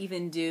maybe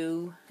even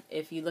do,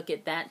 if you look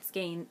at that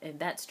skein,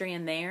 that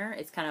strand there,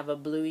 it's kind of a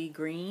bluey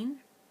green.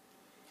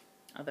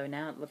 Although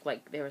now it looked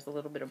like there was a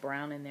little bit of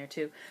brown in there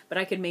too. But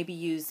I could maybe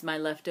use my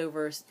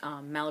leftover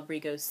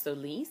Malabrigo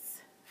Solis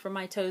for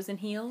my toes and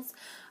heels.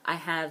 I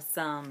have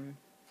some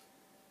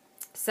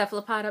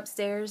cephalopod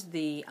upstairs.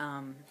 The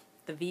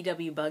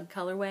VW Bug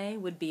colorway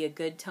would be a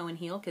good toe and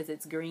heel because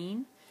it's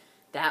green.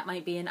 That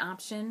might be an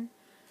option.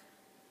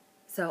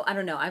 So I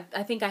don't know.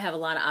 I think I have a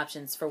lot of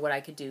options for what I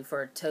could do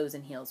for toes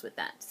and heels with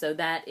that. So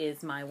that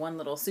is my one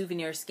little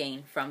souvenir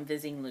skein from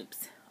Visiting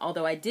Loops.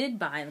 Although I did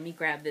buy, let me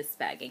grab this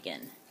bag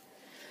again.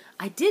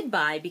 I did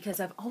buy, because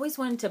I've always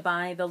wanted to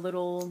buy the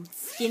little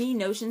skinny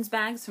Notions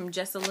bags from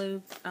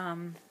Jessalou,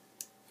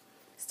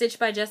 Stitch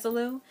by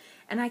Jessalou,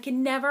 and I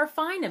can never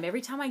find them.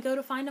 Every time I go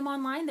to find them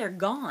online, they're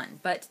gone.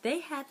 But they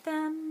had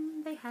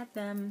them. They had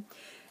them.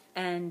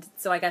 And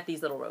so I got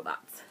these little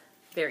robots.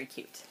 Very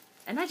cute.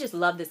 And I just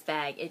love this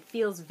bag. It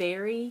feels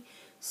very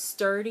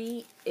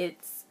sturdy.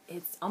 It's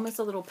almost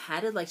a little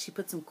padded, like she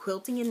put some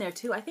quilting in there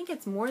too. I think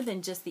it's more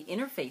than just the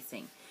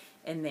interfacing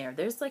in there.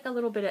 There's like a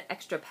little bit of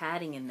extra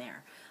padding in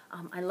there.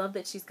 I love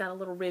that she's got a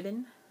little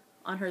ribbon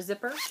on her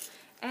zipper.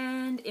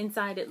 And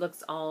inside it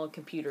looks all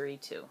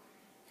computery too.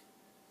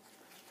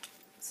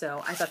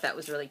 So I thought that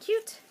was really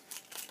cute.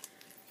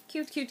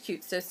 Cute, cute,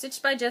 cute. So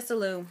Stitched by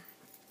Jessalou.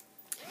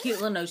 Cute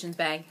little Notions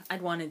bag.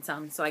 I'd wanted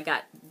some, so I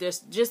got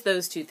just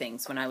those two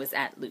things when I was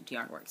at Looped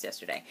Yarnworks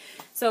yesterday.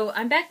 So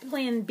I'm back to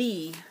plan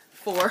B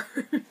for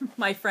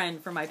my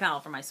friend, for my pal,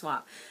 for my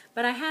swap.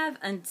 But I have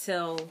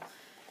until,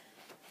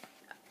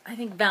 I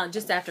think,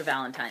 just after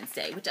Valentine's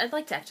Day, which I'd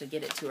like to actually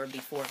get it to her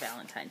before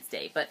Valentine's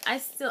Day. But I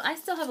still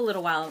have a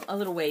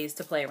little ways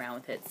to play around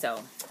with it,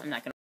 so I'm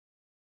not going to.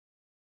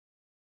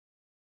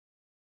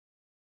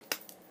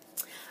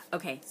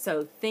 Okay,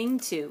 so thing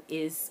 2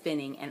 is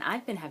spinning, and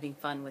I've been having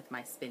fun with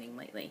my spinning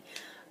lately.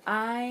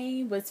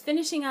 I was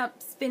finishing up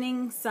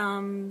spinning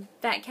some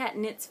Fat Cat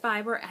Knits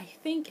fiber.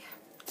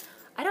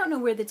 I don't know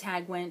where the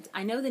tag went.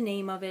 I know the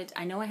name of it.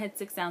 I know I had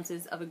 6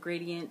 ounces of a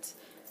gradient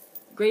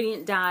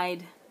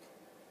dyed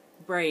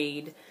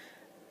braid.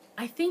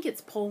 I think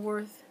it's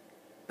Polworth,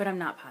 but I'm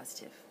not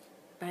positive.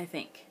 But I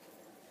think.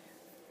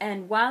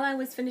 And while I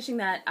was finishing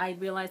that, I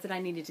realized that I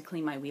needed to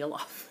clean my wheel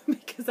off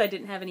because I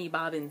didn't have any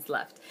bobbins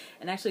left.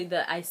 And actually,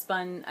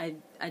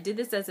 I did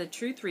this as a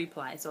true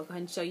 3-ply, so I'll go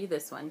ahead and show you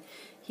this one.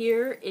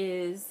 Here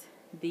is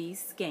the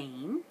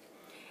skein.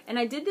 And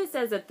I did this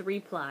as a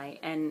 3-ply,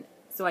 and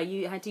so I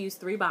had to use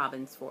 3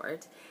 bobbins for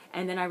it.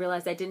 And then I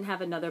realized I didn't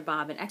have another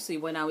bobbin. Actually,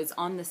 when I was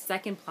on the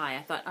 2nd ply,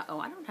 I thought, uh-oh,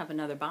 I don't have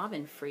another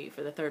bobbin free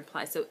for the 3rd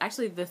ply. So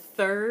actually, the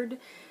 3rd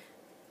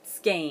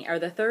skein, or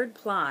the 3rd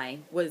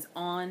ply, was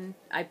on,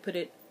 I put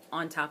it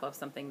on top of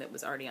something that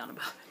was already on a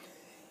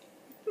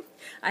bobbin.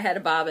 I had a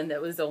bobbin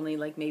that was only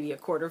like maybe a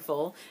quarter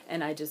full,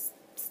 and I just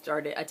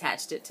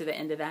attached it to the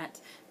end of that,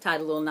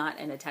 tied a little knot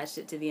and attached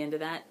it to the end of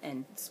that,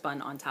 and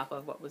spun on top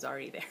of what was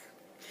already there.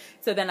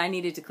 So then I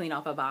needed to clean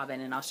off a bobbin,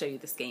 and I'll show you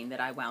the skein that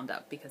I wound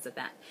up because of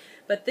that.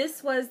 But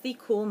this was the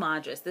Cool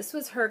Madras. This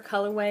was her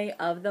colorway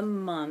of the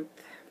month.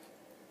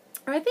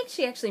 Or I think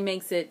she actually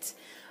makes it,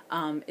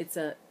 it's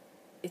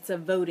a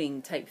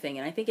voting type thing,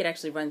 and I think it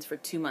actually runs for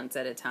 2 months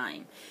at a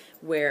time,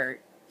 where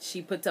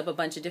she puts up a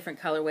bunch of different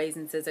colorways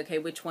and says, okay,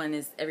 which one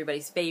is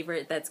everybody's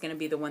favorite? That's going to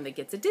be the one that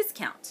gets a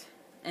discount.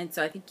 And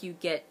so I think you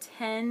get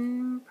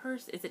 10%,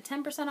 is it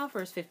 10% off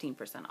or is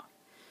 15% off?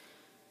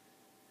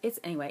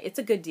 Anyway, it's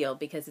a good deal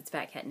because it's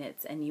Fat Cat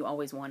Knits and you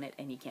always want it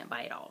and you can't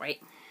buy it all, right?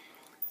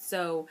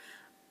 So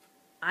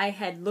I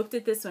had looked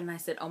at this one and I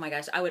said, oh my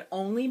gosh, I would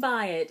only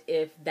buy it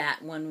if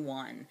that one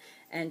won.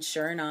 And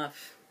sure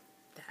enough,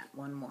 that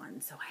one won.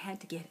 So I had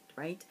to get it,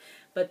 right?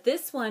 But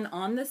this one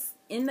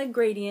in the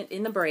gradient,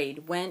 in the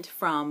braid, went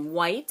from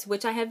white,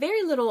 which I had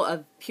very little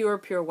of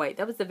pure white.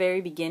 That was the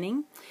very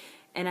beginning.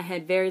 And I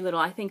had very little,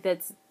 I think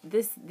that's,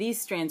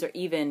 these strands are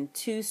even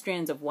 2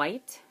 strands of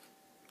white.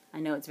 I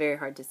know it's very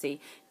hard to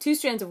see. 2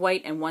 strands of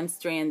white and 1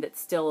 strand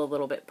that's still a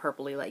little bit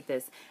purpley like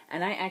this.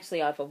 And I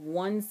actually, off of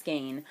one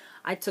skein,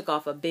 I took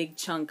off a big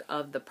chunk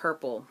of the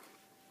purple,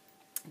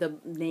 the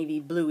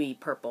navy bluey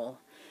purple,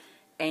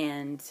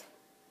 and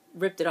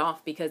ripped it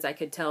off because I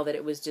could tell that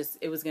it was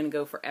going to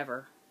go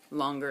forever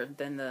longer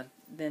than the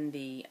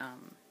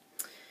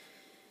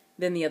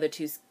other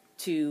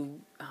two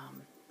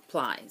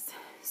plies.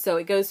 So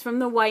it goes from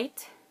the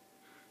white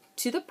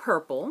to the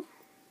purple.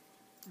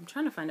 I'm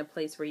trying to find a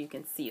place where you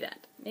can see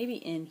that. Maybe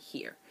in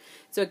here.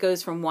 So it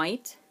goes from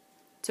white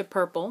to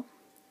purple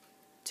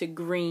to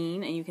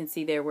green, and you can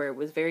see there where it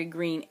was very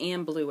green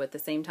and blue at the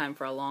same time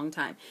for a long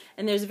time.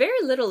 And there's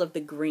very little of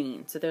the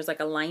green. So there's like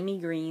a limey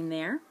green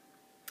there.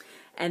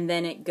 And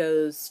then it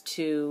goes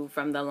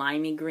from the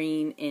limey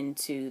green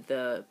into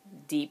the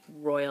deep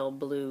royal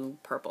blue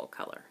purple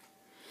color.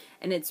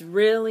 And it's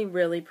really,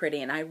 really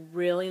pretty, and I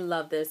really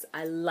love this.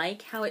 I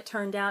like how it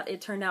turned out. It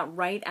turned out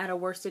right at a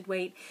worsted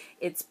weight.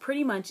 It's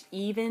pretty much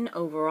even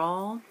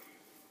overall.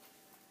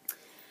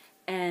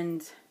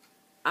 And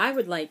I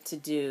would like to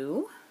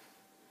do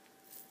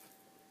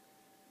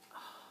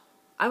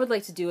a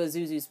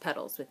Zuzu's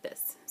Petals with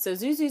this. So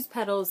Zuzu's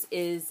Petals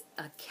is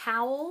a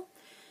cowl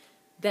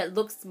that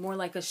looks more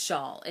like a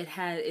shawl.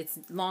 It's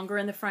longer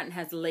in the front and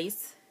has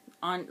lace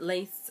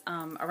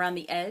around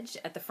the edge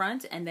at the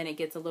front, and then it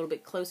gets a little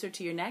bit closer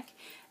to your neck.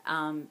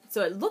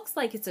 So it looks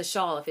like it's a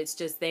shawl if it's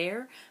just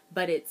there,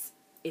 but it's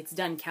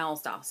done cowl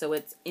style, so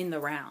it's in the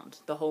round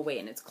the whole way,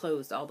 and it's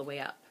closed all the way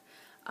up.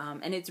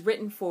 And it's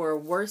written for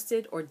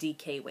worsted or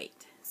DK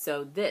weight.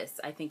 So this,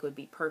 I think, would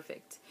be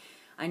perfect.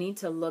 I need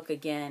to look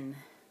again.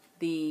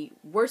 The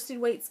worsted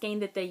weight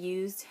skein that they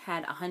used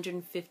had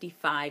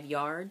 155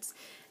 yards,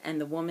 and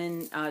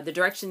the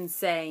directions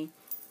say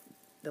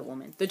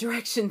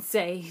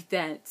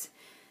that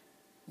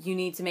you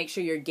need to make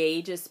sure your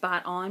gauge is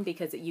spot on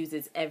because it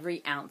uses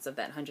every ounce of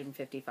that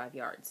 155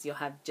 yards. You'll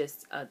have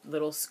just a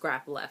little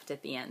scrap left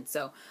at the end.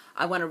 So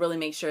I want to really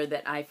make sure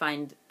that I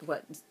find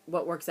what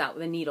works out,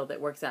 the needle that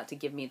works out to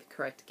give me the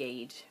correct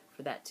gauge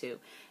for that too.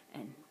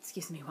 And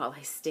excuse me while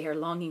I stare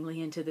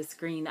longingly into the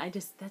screen. That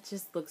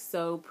just looks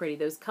so pretty.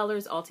 Those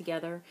colors all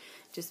together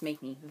just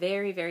make me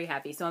very, very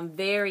happy. So I'm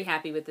very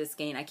happy with this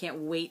skein. I can't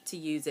wait to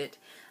use it.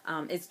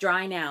 It's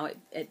dry now.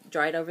 It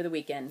dried over the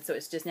weekend, so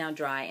it's just now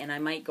dry. And I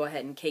might go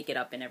ahead and cake it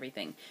up and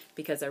everything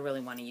because I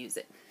really want to use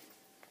it.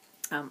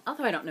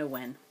 Although I don't know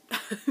when.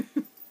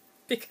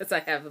 Because I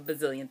have a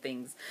bazillion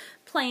things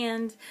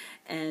planned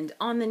and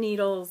on the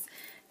needles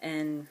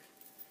and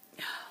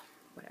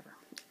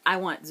I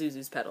want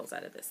Zuzu's Petals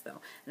out of this though,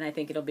 and I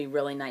think it'll be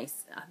really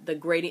nice. The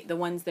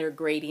ones that are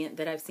gradient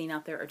that I've seen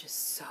out there are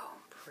just so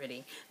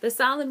pretty. The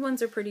solid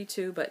ones are pretty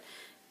too, but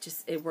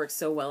just it works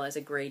so well as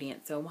a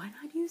gradient, so why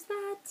not use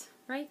that,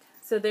 right?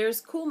 So there's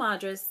Cool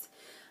Madras.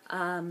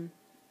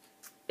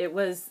 It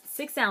was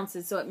 6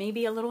 ounces, so it may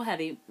be a little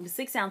heavy. It was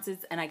 6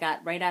 ounces, and I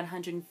got right at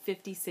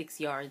 156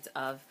 yards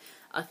of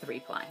a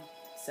 3-ply.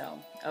 So,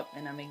 oh,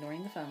 and I'm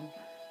ignoring the phone.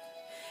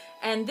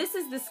 And this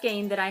is the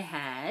skein that I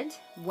had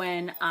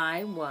when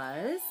I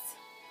was,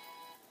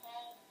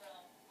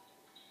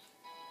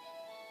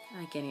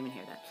 I can't even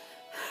hear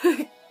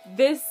that.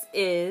 This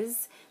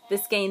is the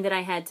skein that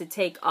I had to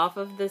take off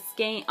of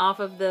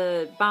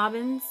the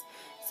bobbins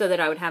so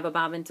that I would have a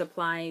bobbin to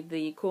apply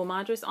the Cool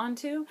Madras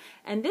onto.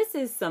 And this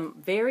is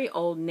some very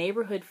old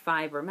neighborhood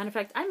fiber. Matter of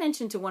fact, I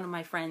mentioned to one of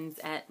my friends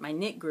at my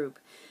knit group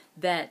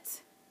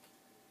that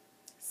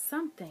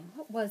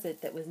what was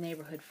it that was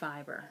neighborhood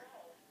fiber?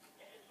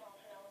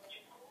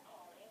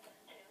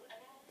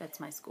 That's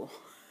my school.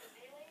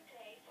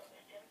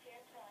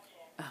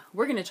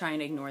 We're going to try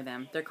and ignore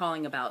them. They're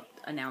calling about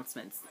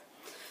announcements.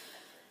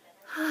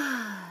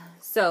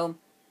 So,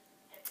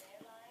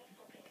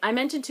 I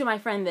mentioned to my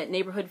friend that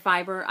Neighborhood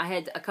Fiber, I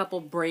had a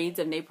couple braids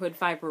of Neighborhood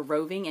Fiber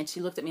roving, and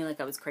she looked at me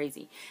like I was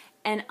crazy.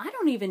 And I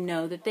don't even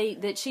know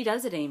that she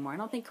does it anymore. I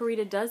don't think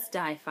Karita does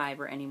dye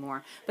fiber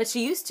anymore, but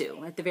she used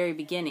to at the very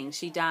beginning.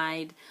 She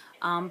dyed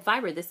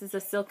fiber. This is a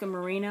silk and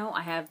merino.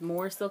 I have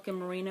more silk and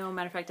merino.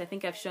 Matter of fact, I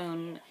think I've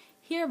shown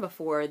here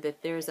before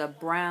that there's a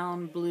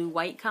brown, blue,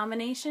 white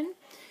combination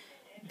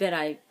that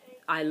I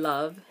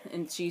love,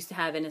 and she used to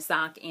have in a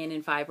sock and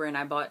in fiber, and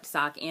I bought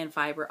sock and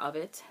fiber of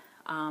it.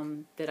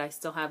 That I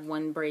still have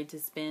one braid to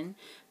spin,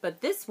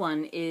 but this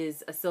one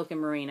is a silk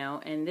and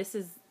merino, and this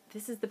is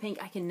the pink.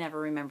 I can never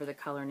remember the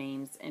color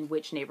names and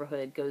which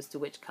neighborhood goes to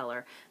which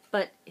color,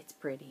 but it's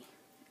pretty.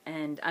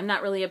 And I'm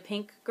not really a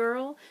pink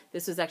girl.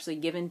 This was actually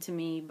given to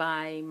me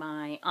by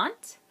my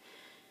aunt,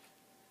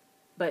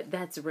 but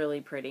that's really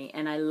pretty,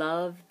 and I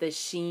love the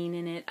sheen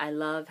in it. I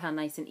love how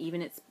nice and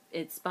even it's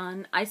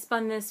spun. I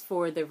spun this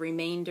for the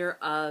remainder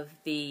of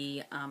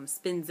the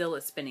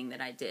Spinzilla spinning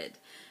that I did,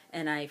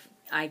 and I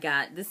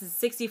got, this is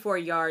 64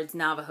 yards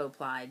Navajo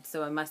plied,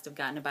 so I must have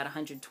gotten about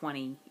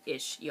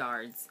 120-ish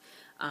yards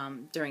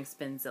during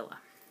Spinzilla.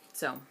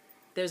 So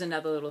there's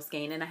another little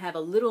skein, and I have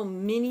a little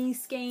mini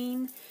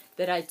skein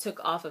that I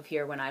took off of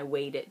here when I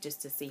weighed it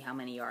just to see how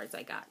many yards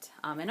I got.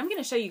 And I'm going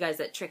to show you guys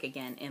that trick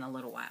again in a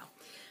little while.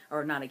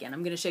 Or not again,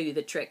 I'm going to show you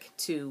the trick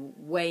to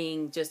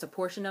weighing just a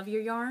portion of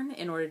your yarn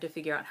in order to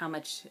figure out how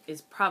much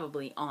is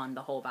probably on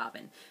the whole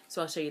bobbin.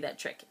 So I'll show you that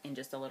trick in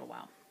just a little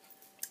while.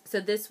 So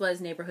this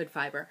was Neighborhood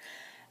Fiber.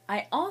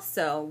 I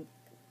also,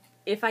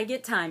 if I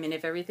get time and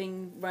if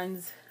everything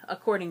runs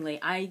accordingly,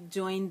 I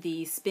joined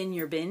the Spin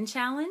Your Bin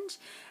challenge.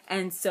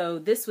 And so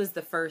this was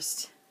the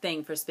first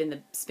thing for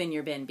Spin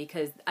Your Bin,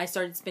 because I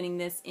started spinning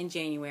this in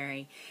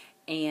January,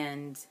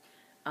 and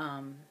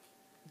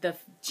the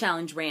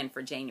challenge ran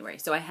for January.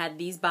 So I had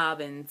these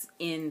bobbins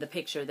in the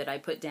picture that I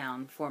put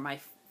down for my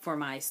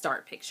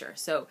start picture.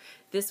 So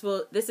this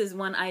is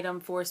one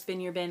item for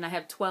Spin Your Bin. I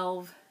have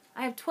 12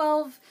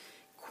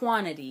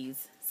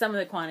 quantities. Some of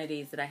the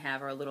quantities that I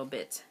have are a little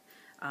bit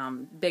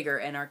bigger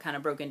and are kind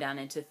of broken down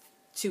into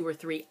 2 or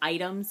 3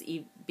 items,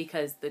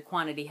 because the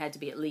quantity had to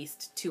be at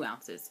least 2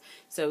 ounces.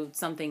 So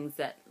some things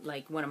that,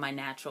 like one of my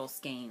natural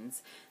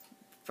skeins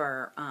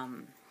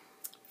from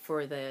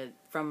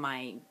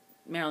my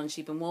Maryland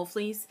Sheep and Wool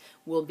Fleece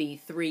will be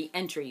 3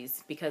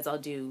 entries, because I'll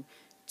do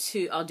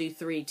 3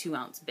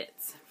 2-ounce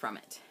bits from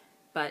it.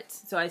 But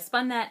so I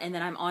spun that, and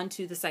then I'm on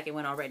to the second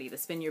one already. The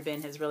Spin Your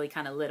Bin has really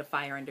kind of lit a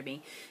fire under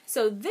me.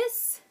 So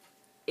this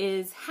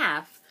is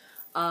half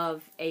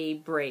of a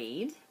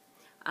braid.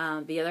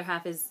 The other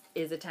half is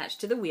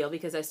attached to the wheel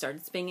because I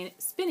started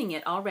spinning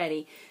it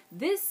already.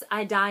 This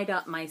I dyed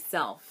up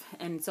myself,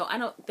 and so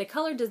the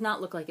color does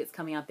not look like it's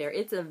coming out there.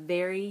 It's a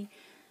very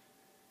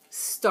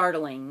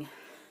startling,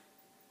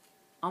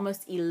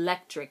 almost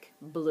electric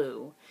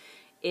blue.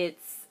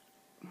 It's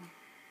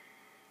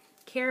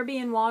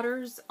Caribbean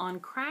waters on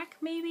crack,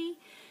 maybe.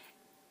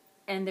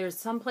 And there's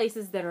some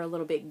places that are a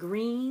little bit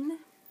green.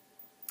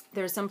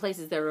 There's some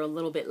places that are a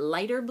little bit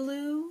lighter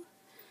blue.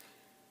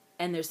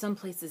 And there's some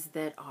places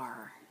that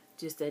are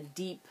just a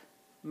deep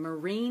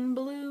marine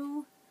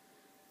blue.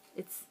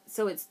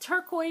 So it's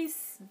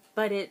turquoise,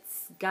 but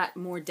it's got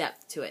more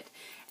depth to it.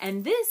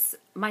 And this,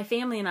 my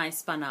family and I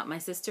spun up, my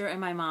sister and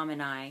my mom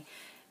and I.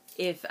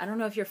 I don't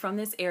know if you're from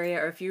this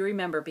area or if you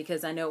remember,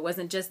 because I know it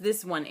wasn't just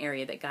this one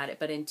area that got it,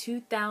 but in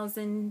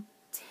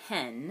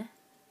 2010,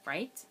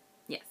 right?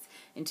 Yes.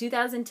 In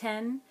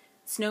 2010,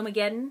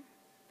 Snowmageddon,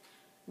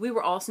 we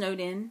were all snowed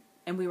in,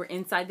 and we were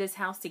inside this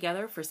house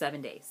together for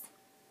 7 days.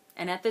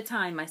 And at the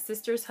time, my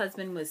sister's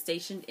husband was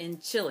stationed in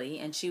Chile,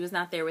 and she was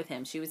not there with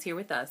him. She was here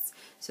with us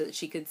so that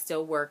she could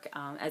still work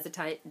as a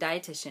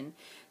dietitian.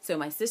 So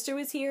my sister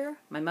was here,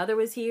 my mother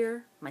was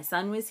here, my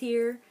son was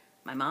here,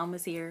 my mom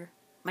was here,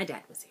 my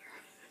dad was here.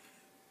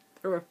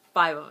 There were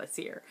 5 of us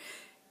here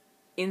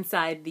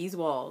inside these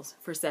walls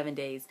for 7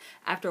 days.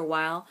 After a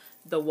while,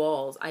 the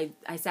walls, I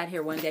sat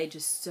here one day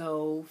just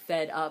so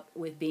fed up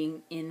with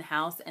being in the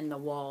house, and the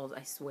walls,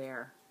 I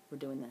swear, were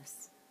doing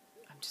this.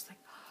 I'm just like,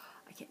 oh,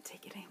 I can't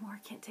take it anymore, I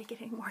can't take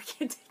it anymore, I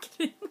can't take it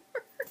anymore.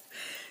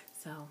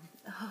 So,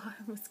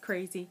 it was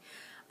crazy.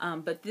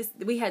 But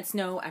we had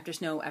snow after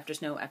snow after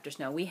snow after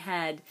snow. We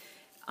had,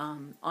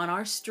 on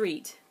our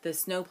street, the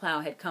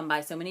snowplow had come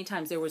by so many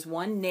times. There was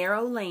one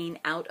narrow lane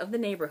out of the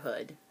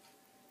neighborhood,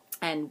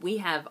 and we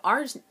have,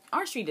 our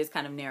street is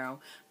kind of narrow,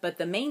 but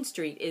the main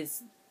street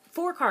is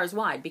 4 cars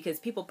wide,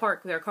 because people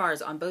park their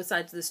cars on both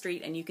sides of the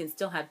street, and you can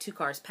still have 2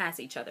 cars pass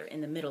each other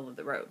in the middle of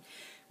the road.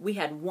 We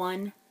had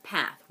one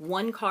path,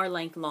 1 car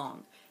length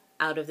long,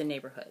 out of the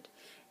neighborhood.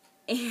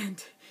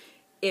 And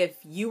if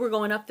you were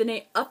going up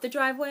the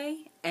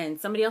driveway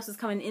and somebody else was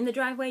coming in the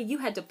driveway, you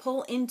had to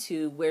pull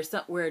into where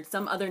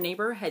some other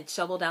neighbor had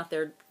shoveled out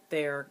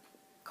their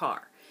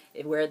car.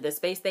 Where the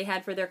space they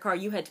had for their car,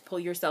 you had to pull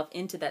yourself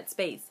into that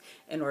space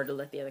in order to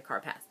let the other car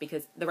pass,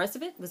 because the rest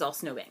of it was all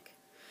snowbank.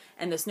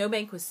 And the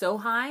snowbank was so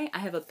high, I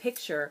have a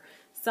picture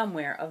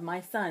somewhere of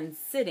my son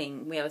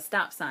sitting. We have a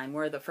stop sign.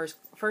 We're the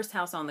first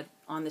house on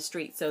the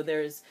street. So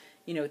there's,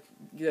 you know,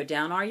 you go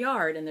down our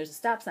yard and there's a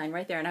stop sign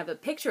right there, and I have a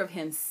picture of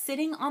him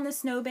sitting on the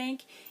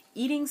snowbank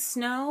eating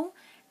snow,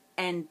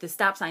 and the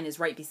stop sign is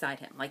right beside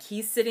him. Like,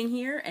 he's sitting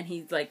here and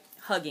he's like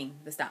hugging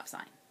the stop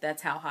sign.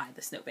 That's how high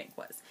the snowbank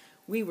was.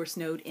 We were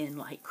snowed in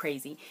like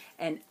crazy.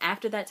 And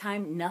after that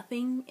time,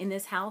 nothing in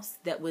this house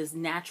that was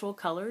natural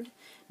colored,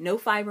 no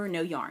fiber,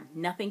 no yarn,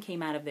 nothing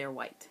came out of there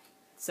white.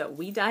 So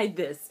we dyed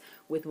this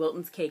with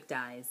Wilton's Cake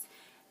Dyes.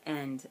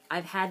 And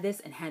I've had this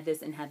and had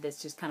this and had this,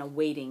 just kind of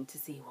waiting to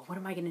see, well, what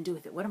am I going to do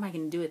with it? What am I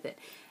going to do with it?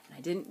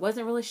 And I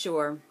wasn't really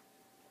sure.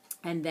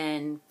 And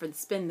then for the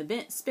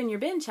Spin Your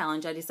Bin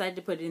challenge, I decided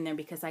to put it in there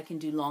because I can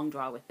do long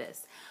draw with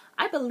this.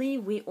 I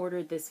believe we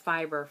ordered this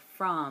fiber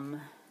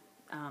from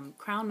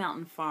Crown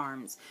Mountain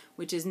Farms,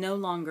 which is no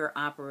longer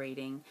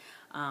operating.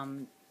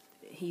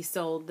 He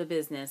sold the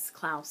business.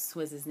 Klaus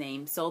was his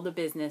name. Sold the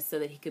business so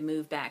that he could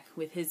move back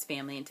with his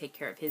family and take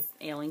care of his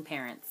ailing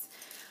parents.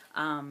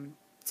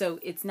 So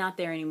it's not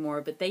there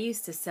anymore, but they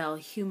used to sell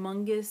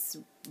humongous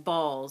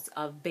balls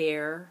of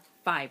bare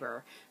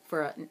fiber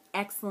for an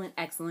excellent,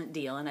 excellent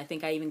deal. And I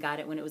think I even got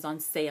it when it was on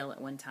sale at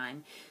one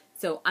time.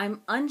 So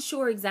I'm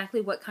unsure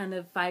exactly what kind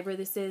of fiber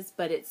this is,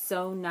 but it's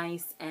so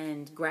nice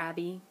and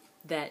grabby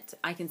that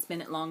I can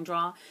spin it long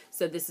draw.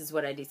 So this is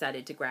what I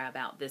decided to grab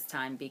out this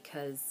time,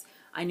 because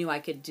I knew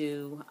I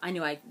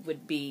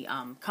would be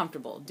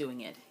comfortable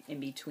doing it in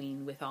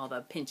between with all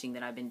the pinching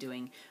that I've been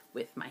doing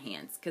with my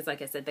hands. Because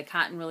like I said, the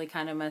cotton really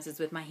kind of messes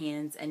with my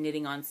hands, and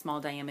knitting on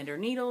small diameter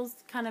needles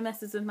kind of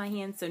messes with my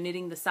hands. So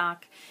knitting the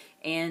sock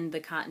and the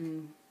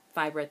cotton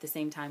fiber at the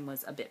same time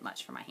was a bit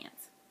much for my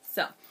hands.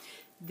 So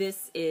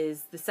this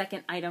is the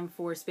second item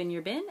for Spin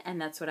Your Bin, and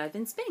that's what I've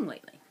been spinning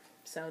lately.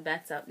 So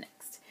that's up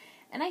next.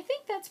 And I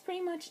think that's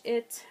pretty much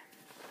it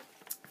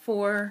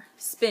for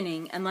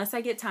spinning. Unless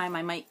I get time,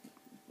 I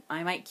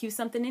might cue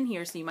something in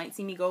here, so you might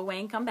see me go away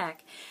and come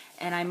back,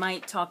 and I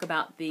might talk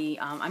about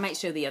I might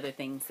show the other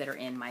things that are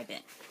in my bin.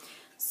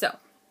 So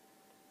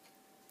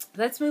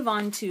let's move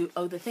on to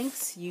the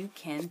things you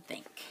can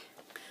think.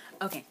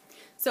 Okay,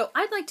 so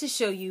I'd like to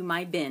show you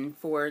my bin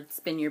for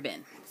Spin Your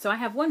Bin. So I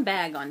have one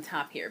bag on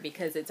top here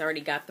because it's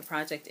already got the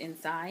project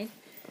inside,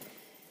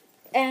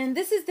 and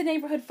this is the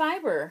neighborhood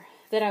fiber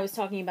that I was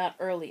talking about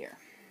earlier.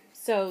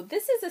 So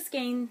this is a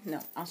skein.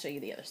 No, I'll show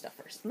you the other stuff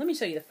first. Let me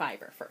show you the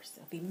fiber first.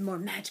 It'll be more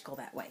magical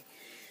that way.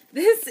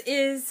 This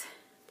is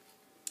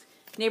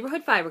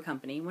Neighborhood Fiber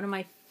Company, one of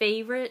my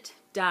favorite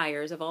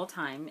dyers of all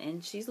time,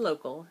 and she's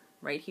local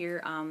right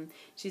here.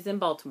 She's in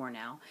Baltimore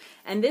now.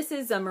 And this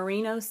is a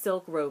Merino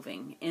Silk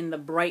Roving in the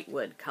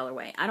Brightwood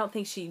colorway. I don't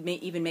think she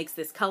even makes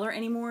this color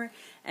anymore,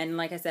 and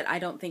like I said, I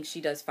don't think she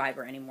does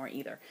fiber anymore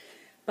either.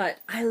 But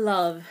I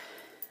love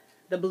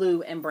the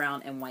blue and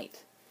brown and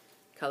white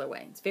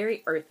colorway. It's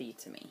very earthy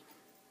to me.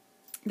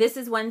 This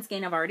is one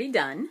skein I've already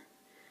done.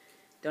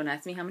 Don't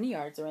ask me how many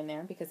yards are in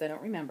there because I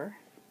don't remember.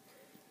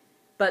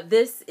 But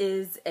this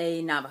is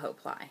a Navajo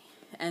ply.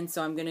 And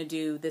so I'm going to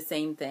do the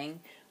same thing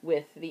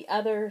with the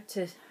other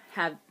to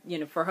have,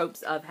 for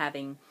hopes of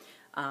having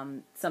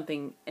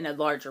something in a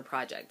larger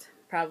project.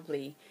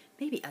 Probably,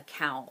 maybe a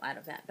cowl out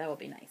of that. That would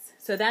be nice.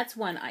 So that's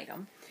one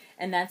item.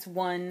 And that's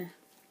one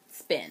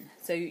spin.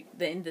 So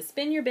in the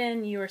Spin Your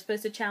Bin, you are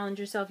supposed to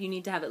challenge yourself. You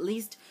need to have at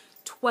least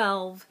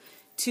 12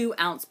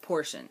 2-ounce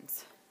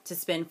portions to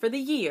spin for the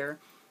year,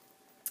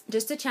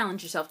 just to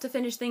challenge yourself to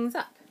finish things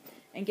up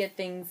and get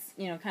things,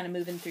 kind of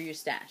moving through your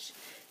stash.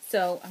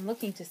 So I'm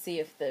looking to see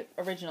if the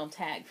original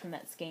tag from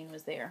that skein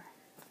was there.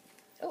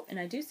 Oh, and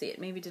I do see it.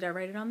 Maybe did I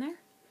write it on there?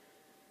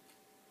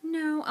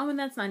 No. Oh, and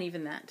that's not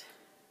even that.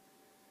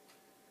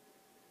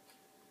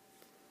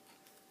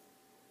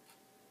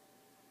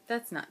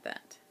 That's not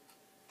that.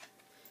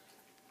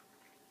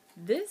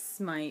 This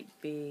might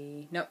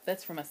be... Nope,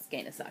 that's from a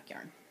skein of sock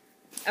yarn.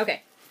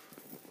 Okay.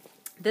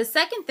 The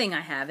second thing I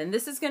have, and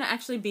this is going to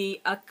actually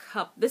be a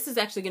cup. This is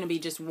actually going to be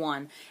just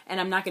one, and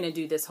I'm not going to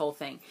do this whole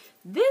thing.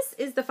 This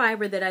is the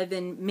fiber that I've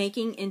been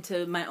making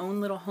into my own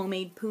little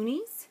homemade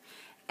poonies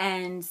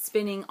and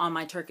spinning on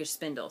my Turkish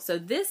spindle. So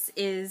this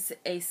is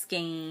a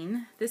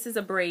skein. This is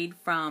a braid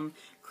from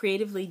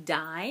Creatively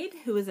Dyed,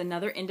 who is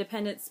another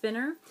independent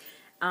spinner.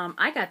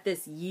 I got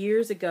this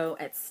years ago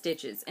at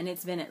Stitches, and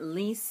it's been at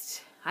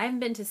least... I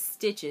haven't been to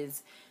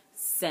Stitches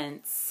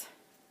since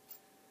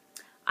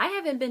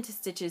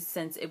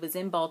it was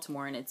in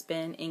Baltimore, and it's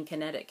been in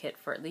Connecticut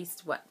for at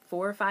least, 4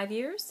 or 5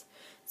 years?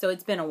 So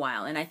it's been a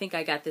while, and I think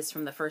I got this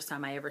from the first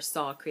time I ever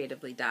saw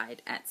Creatively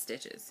Dyed at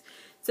Stitches.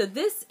 So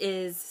this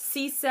is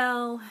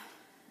Seacell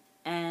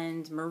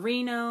and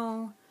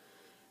Merino,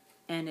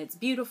 and it's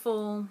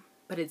beautiful,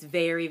 but it's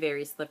very,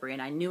 very slippery,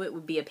 and I knew it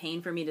would be a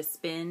pain for me to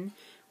spin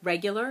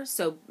regular,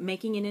 so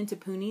making it into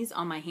poonies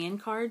on my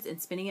hand cards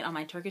and spinning it on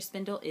my Turkish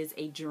spindle is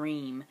a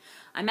dream.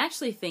 I'm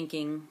actually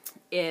thinking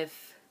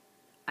if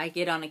I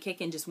get on a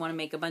kick and just want to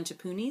make a bunch of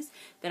poonies,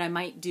 that I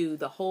might do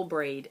the whole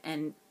braid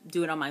and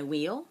do it on my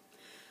wheel.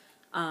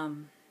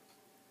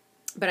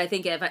 But I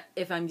think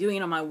if I'm doing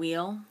it on my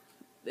wheel,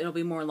 it'll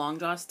be more long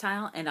draw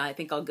style, and I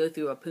think I'll go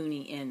through a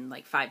poonie in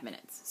like 5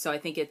 minutes. So I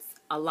think it's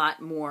a lot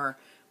more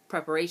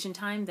preparation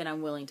time that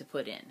I'm willing to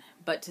put in.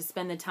 But to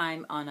spend the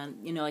time on a,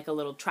 you know, like a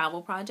little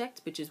travel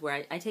project, which is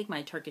where I take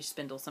my Turkish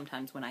spindle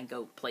sometimes when I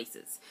go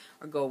places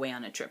or go away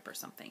on a trip or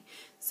something.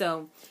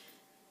 So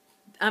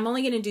I'm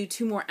only going to do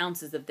 2 more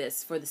ounces of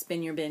this for the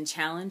Spin Your Bin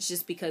challenge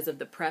just because of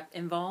the prep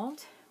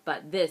involved.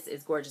 But this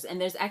is gorgeous. And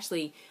there's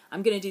actually,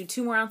 I'm going to do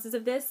 2 more ounces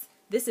of this.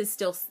 This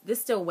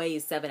still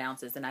weighs 7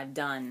 ounces, and I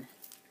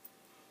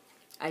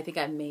think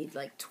I've made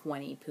like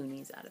 20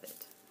 poonies out of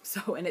it.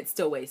 So, and it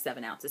still weighs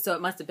 7 ounces. So it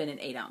must have been an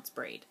 8-ounce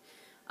braid.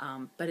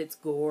 But it's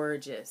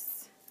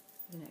gorgeous.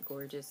 Isn't it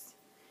gorgeous?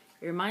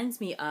 It reminds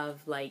me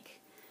of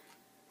like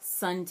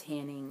sun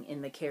tanning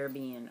in the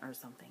Caribbean or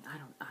something.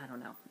 I don't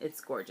know.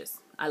 It's gorgeous.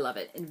 I love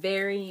it. And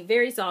very,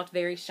 very soft,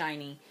 very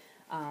shiny,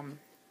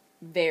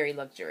 very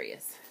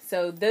luxurious.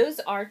 So those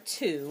are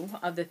 2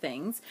 of the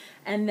things.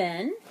 And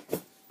then,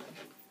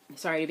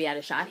 sorry to be out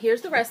of shot,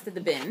 here's the rest of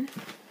the bin,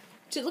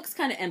 which it looks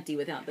kind of empty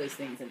without those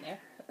things in there.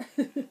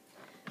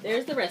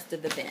 There's the rest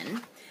of the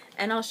bin.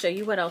 And I'll show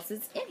you what else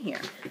is in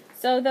here.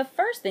 So the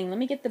first thing, let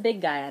me get the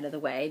big guy out of the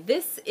way.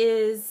 This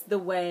is the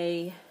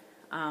way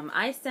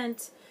I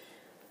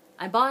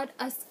bought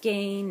a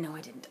skein. No,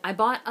 I didn't. I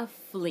bought a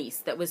fleece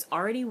that was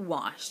already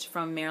washed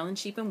from Maryland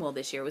Sheep and Wool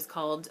this year. It was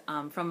called,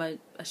 from a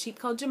sheep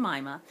called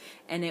Jemima,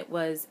 and it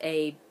was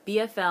a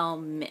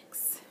BFL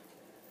mix.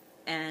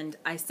 And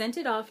I sent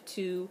it off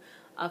to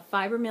a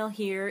fiber mill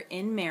here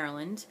in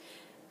Maryland,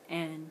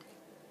 and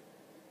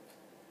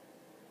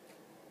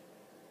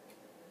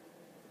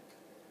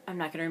I'm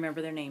not going to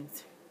remember their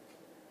names.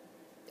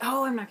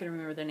 Oh, I'm not going to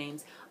remember their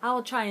names.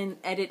 I'll try and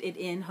edit it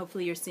in.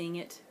 Hopefully you're seeing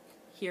it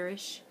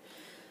here-ish.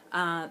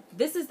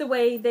 This is the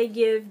way they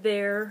give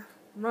their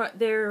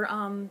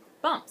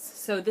bumps.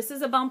 So this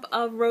is a bump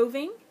of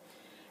roving,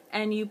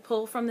 and you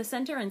pull from the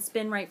center and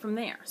spin right from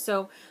there.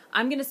 So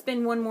I'm going to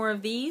spin 1 more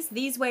of these.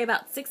 These weigh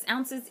about 6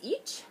 ounces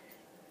each.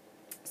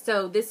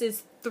 So this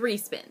is 3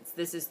 spins.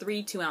 This is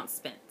 3 2-ounce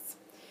spins.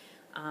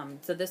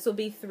 So this will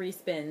be 3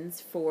 spins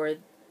for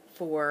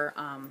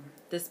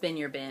the Spin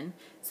Your Bin.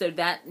 So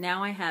that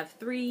now I have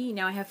 3,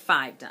 now I have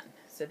 5 done.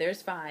 So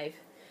there's 5.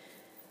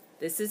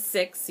 This is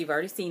 6. You've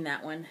already seen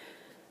that one.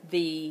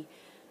 The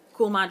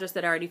Cool Madras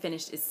that I already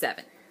finished is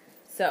 7.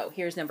 So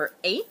here's number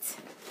 8,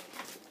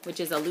 which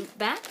is a loop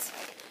bat.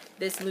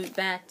 This loop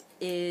bat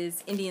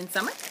is Indian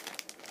Summer.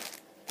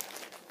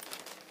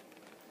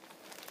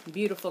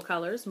 Beautiful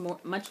colors,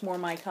 much more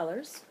my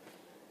colors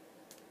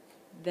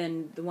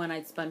than the one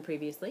I'd spun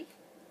previously.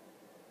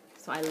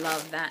 So I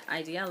love that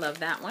idea. I love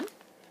that one.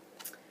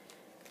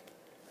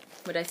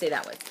 What did I say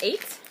that was?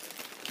 8.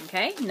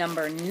 Okay,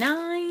 number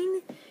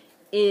 9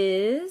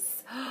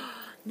 is...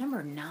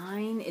 Number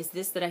 9 is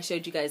this that I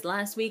showed you guys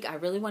last week. I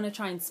really want to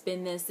try and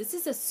spin this. This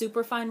is a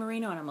super fine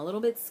merino, and I'm a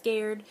little bit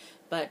scared.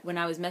 But when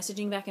I was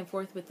messaging back and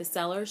forth with the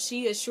seller,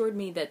 she assured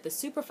me that the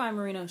super fine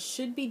merino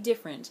should be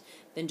different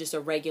than just a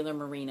regular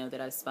merino that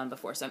I've spun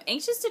before. So I'm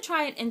anxious to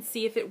try it and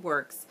see if it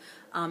works.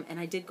 And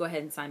I did go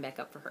ahead and sign back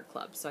up for her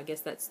club. So I guess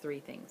that's 3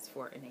 things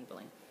for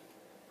enabling.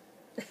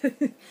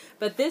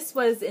 But this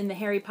was in the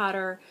Harry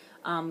Potter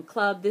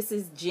club. This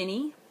is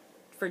Ginny,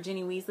 for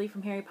Ginny Weasley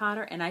from Harry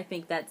Potter. And I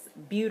think that's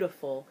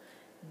beautiful,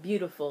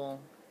 beautiful.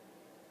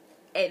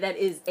 That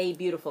is a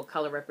beautiful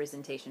color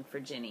representation for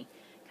Ginny.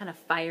 Kind of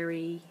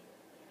fiery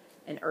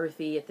and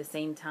earthy at the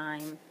same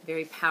time.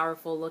 Very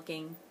powerful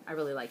looking. I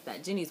really like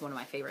that. Ginny's one of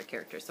my favorite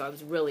characters, so I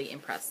was really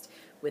impressed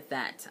with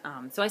that.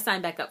 So I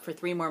signed back up for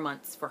 3 more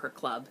months for her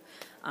club,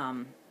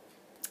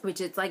 which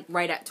is like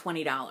right at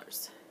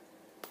 $20.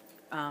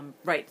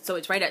 Right, so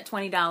it's right at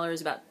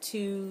 $20, about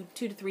 $2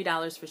 to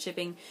 $3 for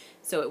shipping,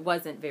 so it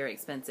wasn't very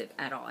expensive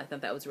at all. I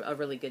thought that was a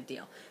really good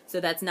deal.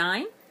 So that's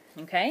 9,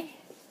 okay?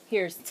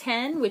 Here's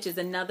 10, which is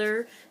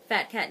another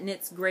Fat Cat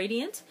Knits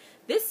gradient.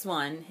 This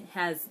one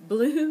has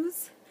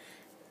blues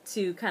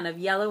to kind of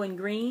yellow and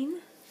green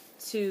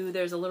to,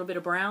 there's a little bit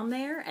of brown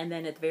there, and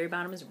then at the very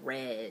bottom is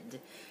red.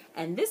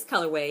 And this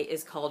colorway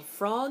is called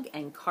Frog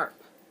and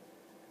Carp.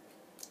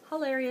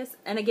 Hilarious.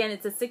 And again,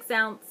 it's a 6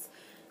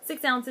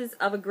 ounces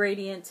of a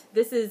gradient.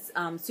 This is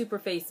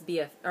Superwash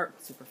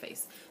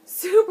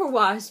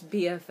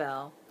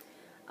BFL.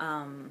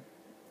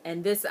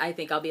 And this, I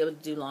think I'll be able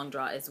to do long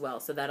draw as well.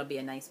 So that'll be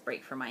a nice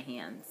break for my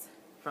hands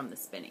from the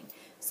spinning.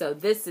 So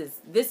this is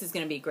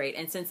going to be great.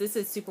 And since this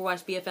is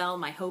Superwash BFL,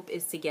 my hope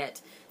is to get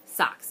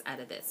socks out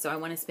of this. So I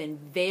want to spin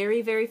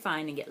very, very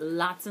fine and get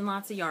lots and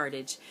lots of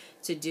yardage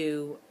to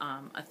do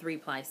a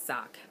 3-ply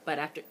sock. But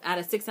out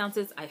of 6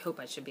 ounces, I hope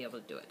I should be able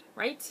to do it,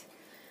 right?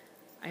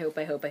 I hope.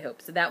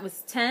 So that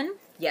was 10.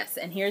 Yes,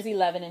 and here's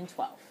 11 and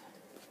 12.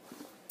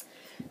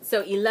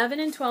 So 11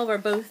 and 12 are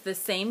both the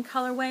same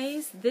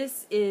colorways.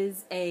 This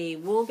is a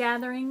wool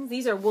gatherings.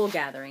 These are wool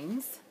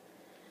gatherings.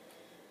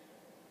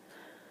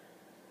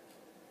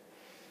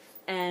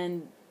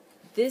 And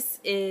this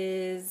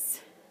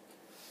is...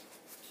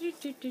 This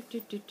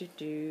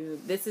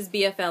is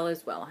BFL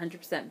as well,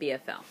 100%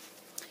 BFL.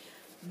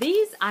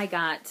 These I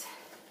got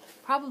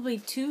probably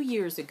 2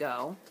 years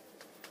ago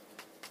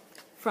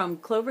from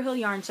Clover Hill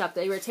Yarn Shop.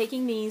 They were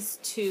taking these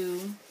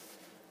to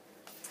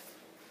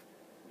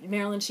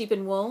Maryland Sheep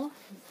and Wool.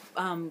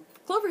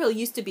 Clover Hill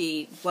used to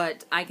be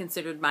what I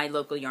considered my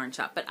local yarn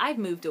shop, but I've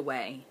moved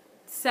away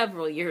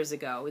several years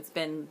ago. It's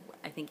been,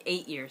 I think,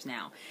 8 years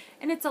now,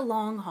 and it's a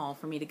long haul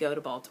for me to go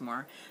to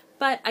Baltimore.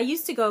 But I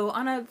used to go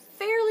on a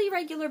fairly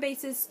regular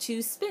basis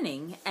to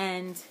spinning,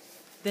 and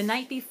the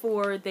night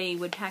before they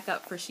would pack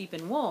up for Sheep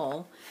and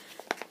Wool,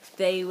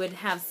 they would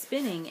have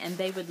spinning, and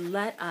they would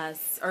let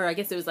us, or I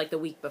guess it was like the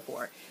week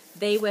before,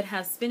 they would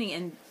have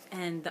spinning,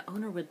 and the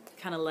owner would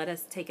kind of let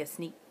us take a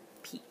sneak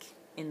peek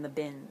in the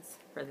bins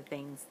for the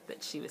things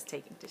that she was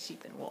taking to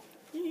Sheep and Wool.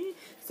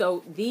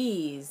 So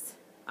these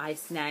I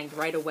snagged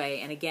right away,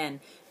 and again,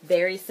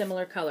 very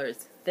similar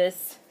colors.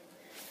 This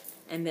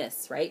and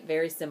this, right?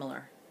 Very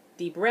similar.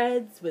 Deep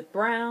reds with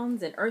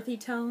browns and earthy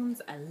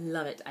tones. I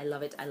love it. I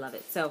love it. I love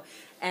it. So,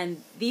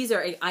 and these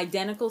are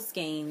identical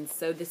skeins.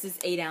 So this is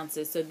 8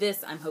 ounces. So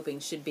this, I'm hoping,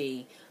 should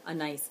be a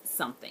nice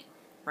something,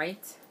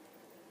 right?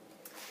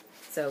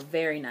 So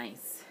very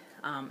nice.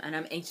 And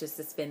I'm anxious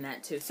to spin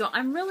that too. So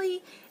I'm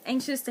really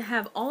anxious to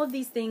have all of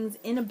these things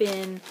in a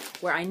bin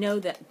where I know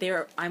that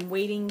I'm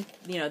waiting,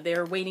 you know,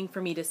 they're waiting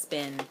for me to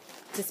spin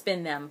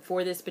them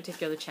for this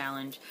particular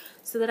challenge,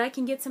 so that I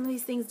can get some of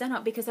these things done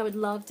up, because I would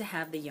love to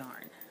have the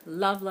yarn.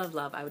 Love, love,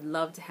 love. I would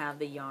love to have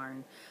the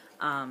yarn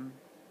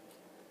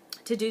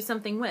to do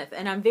something with.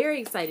 And I'm very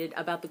excited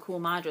about the Cool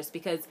Madras,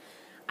 because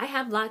I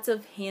have lots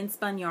of hand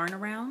spun yarn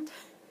around,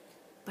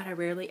 but I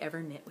rarely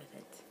ever knit with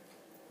it.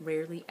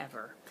 Rarely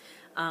ever.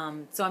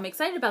 So I'm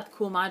excited about the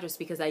Cool Madras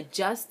because I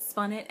just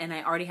spun it, and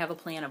I already have a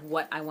plan of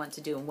what I want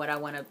to do and what I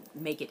want to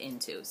make it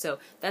into. So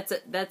that's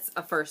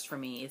a first for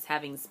me, is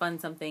having spun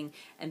something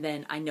and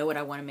then I know what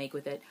I want to make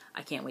with it.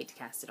 I can't wait to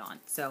cast it on.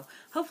 So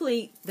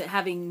hopefully that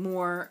having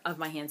more of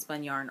my hand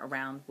spun yarn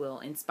around will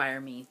inspire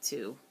me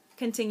to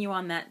continue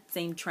on that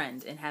same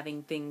trend and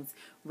having things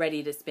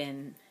ready to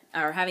spin,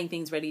 or having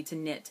things ready to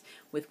knit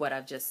with what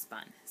I've just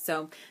spun.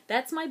 So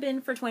that's my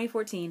bin for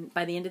 2014.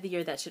 By the end of the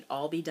year, that should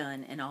all be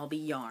done and all be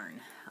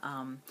yarn.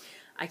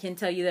 I can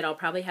tell you that I'll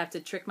probably have to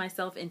trick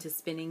myself into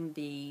spinning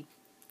the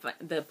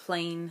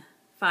plain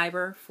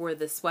fiber for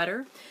the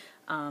sweater,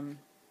 and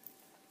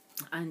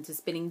to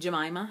spinning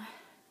Jemima.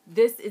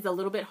 This is a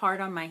little bit hard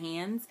on my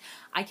hands.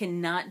 I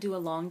cannot do a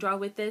long draw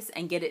with this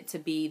and get it to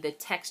be the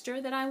texture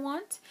that I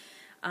want.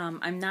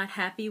 I'm not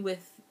happy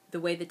with the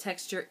way the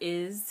texture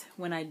is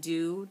when I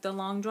do the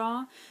long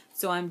draw,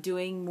 so I'm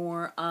doing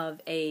more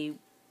of a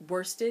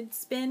worsted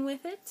spin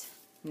with it.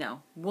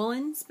 No,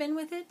 woolen spin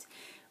with it,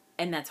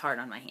 and that's hard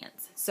on my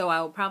hands. So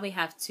I will probably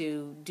have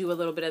to do a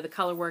little bit of the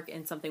color work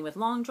in something with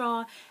long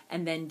draw,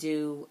 and then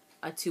do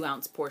a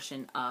 2-ounce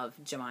portion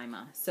of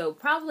Jemima. So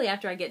probably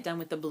after I get done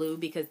with the blue,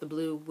 because the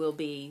blue will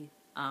be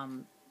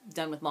done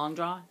with long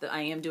draw.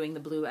 I am doing the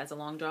blue as a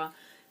long draw.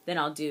 Then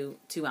I'll do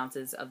 2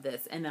 ounces of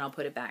this, and then I'll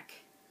put it back,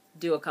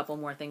 do a couple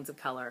more things of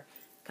color,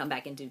 come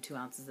back and do 2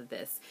 ounces of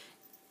this,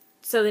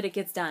 so that it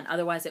gets done.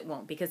 Otherwise it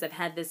won't, because I've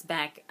had this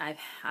back.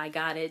 I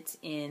got it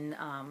in,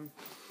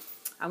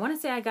 I want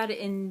to say I got it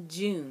in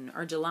June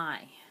or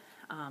July.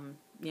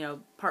 You know,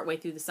 partway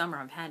through the summer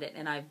I've had it,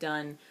 and I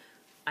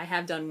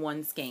have done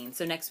one skein.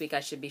 So next week I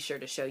should be sure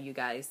to show you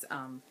guys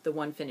the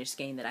one finished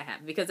skein that I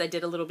have, because I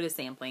did a little bit of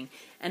sampling,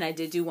 and I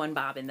did do one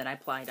bobbin that I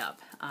plied up.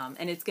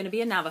 And it's going to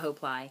be a Navajo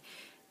ply.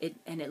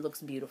 And it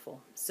looks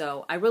beautiful.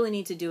 So I really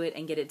need to do it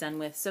and get it done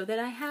with, so that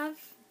I have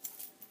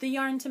the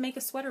yarn to make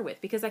a sweater with,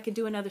 because I could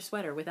do another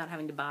sweater without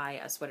having to buy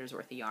a sweater's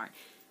worth of yarn,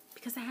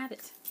 because I have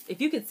it.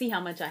 If you could see how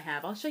much I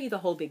have, I'll show you the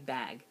whole big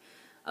bag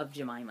of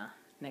Jemima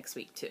next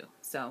week too.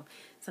 So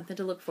something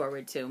to look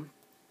forward to.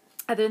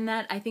 Other than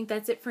that, I think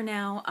that's it for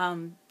now.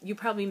 You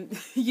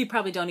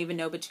probably don't even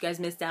know, but you guys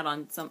missed out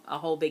on a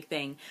whole big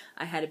thing.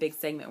 I had a big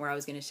segment where I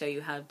was going to show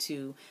you how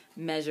to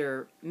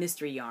measure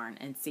mystery yarn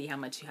and see how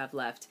much you have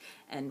left,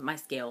 and my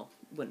scale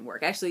wouldn't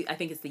work. Actually, I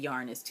think it's the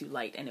yarn is too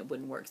light and it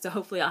wouldn't work. So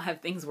hopefully I'll have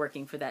things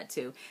working for that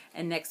too.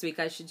 And next week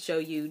I should show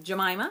you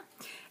Jemima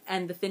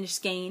and the finished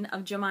skein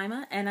of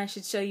Jemima, and I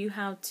should show you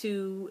how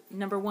to,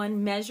 number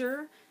 1,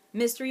 measure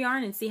mystery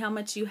yarn and see how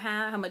much you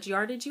have, how much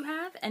yardage you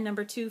have, and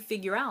number 2,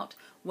 figure out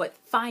what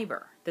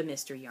fiber the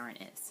mystery yarn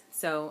is.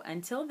 So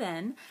until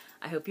then,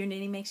 I hope your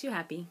knitting makes you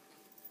happy.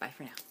 Bye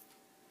for now.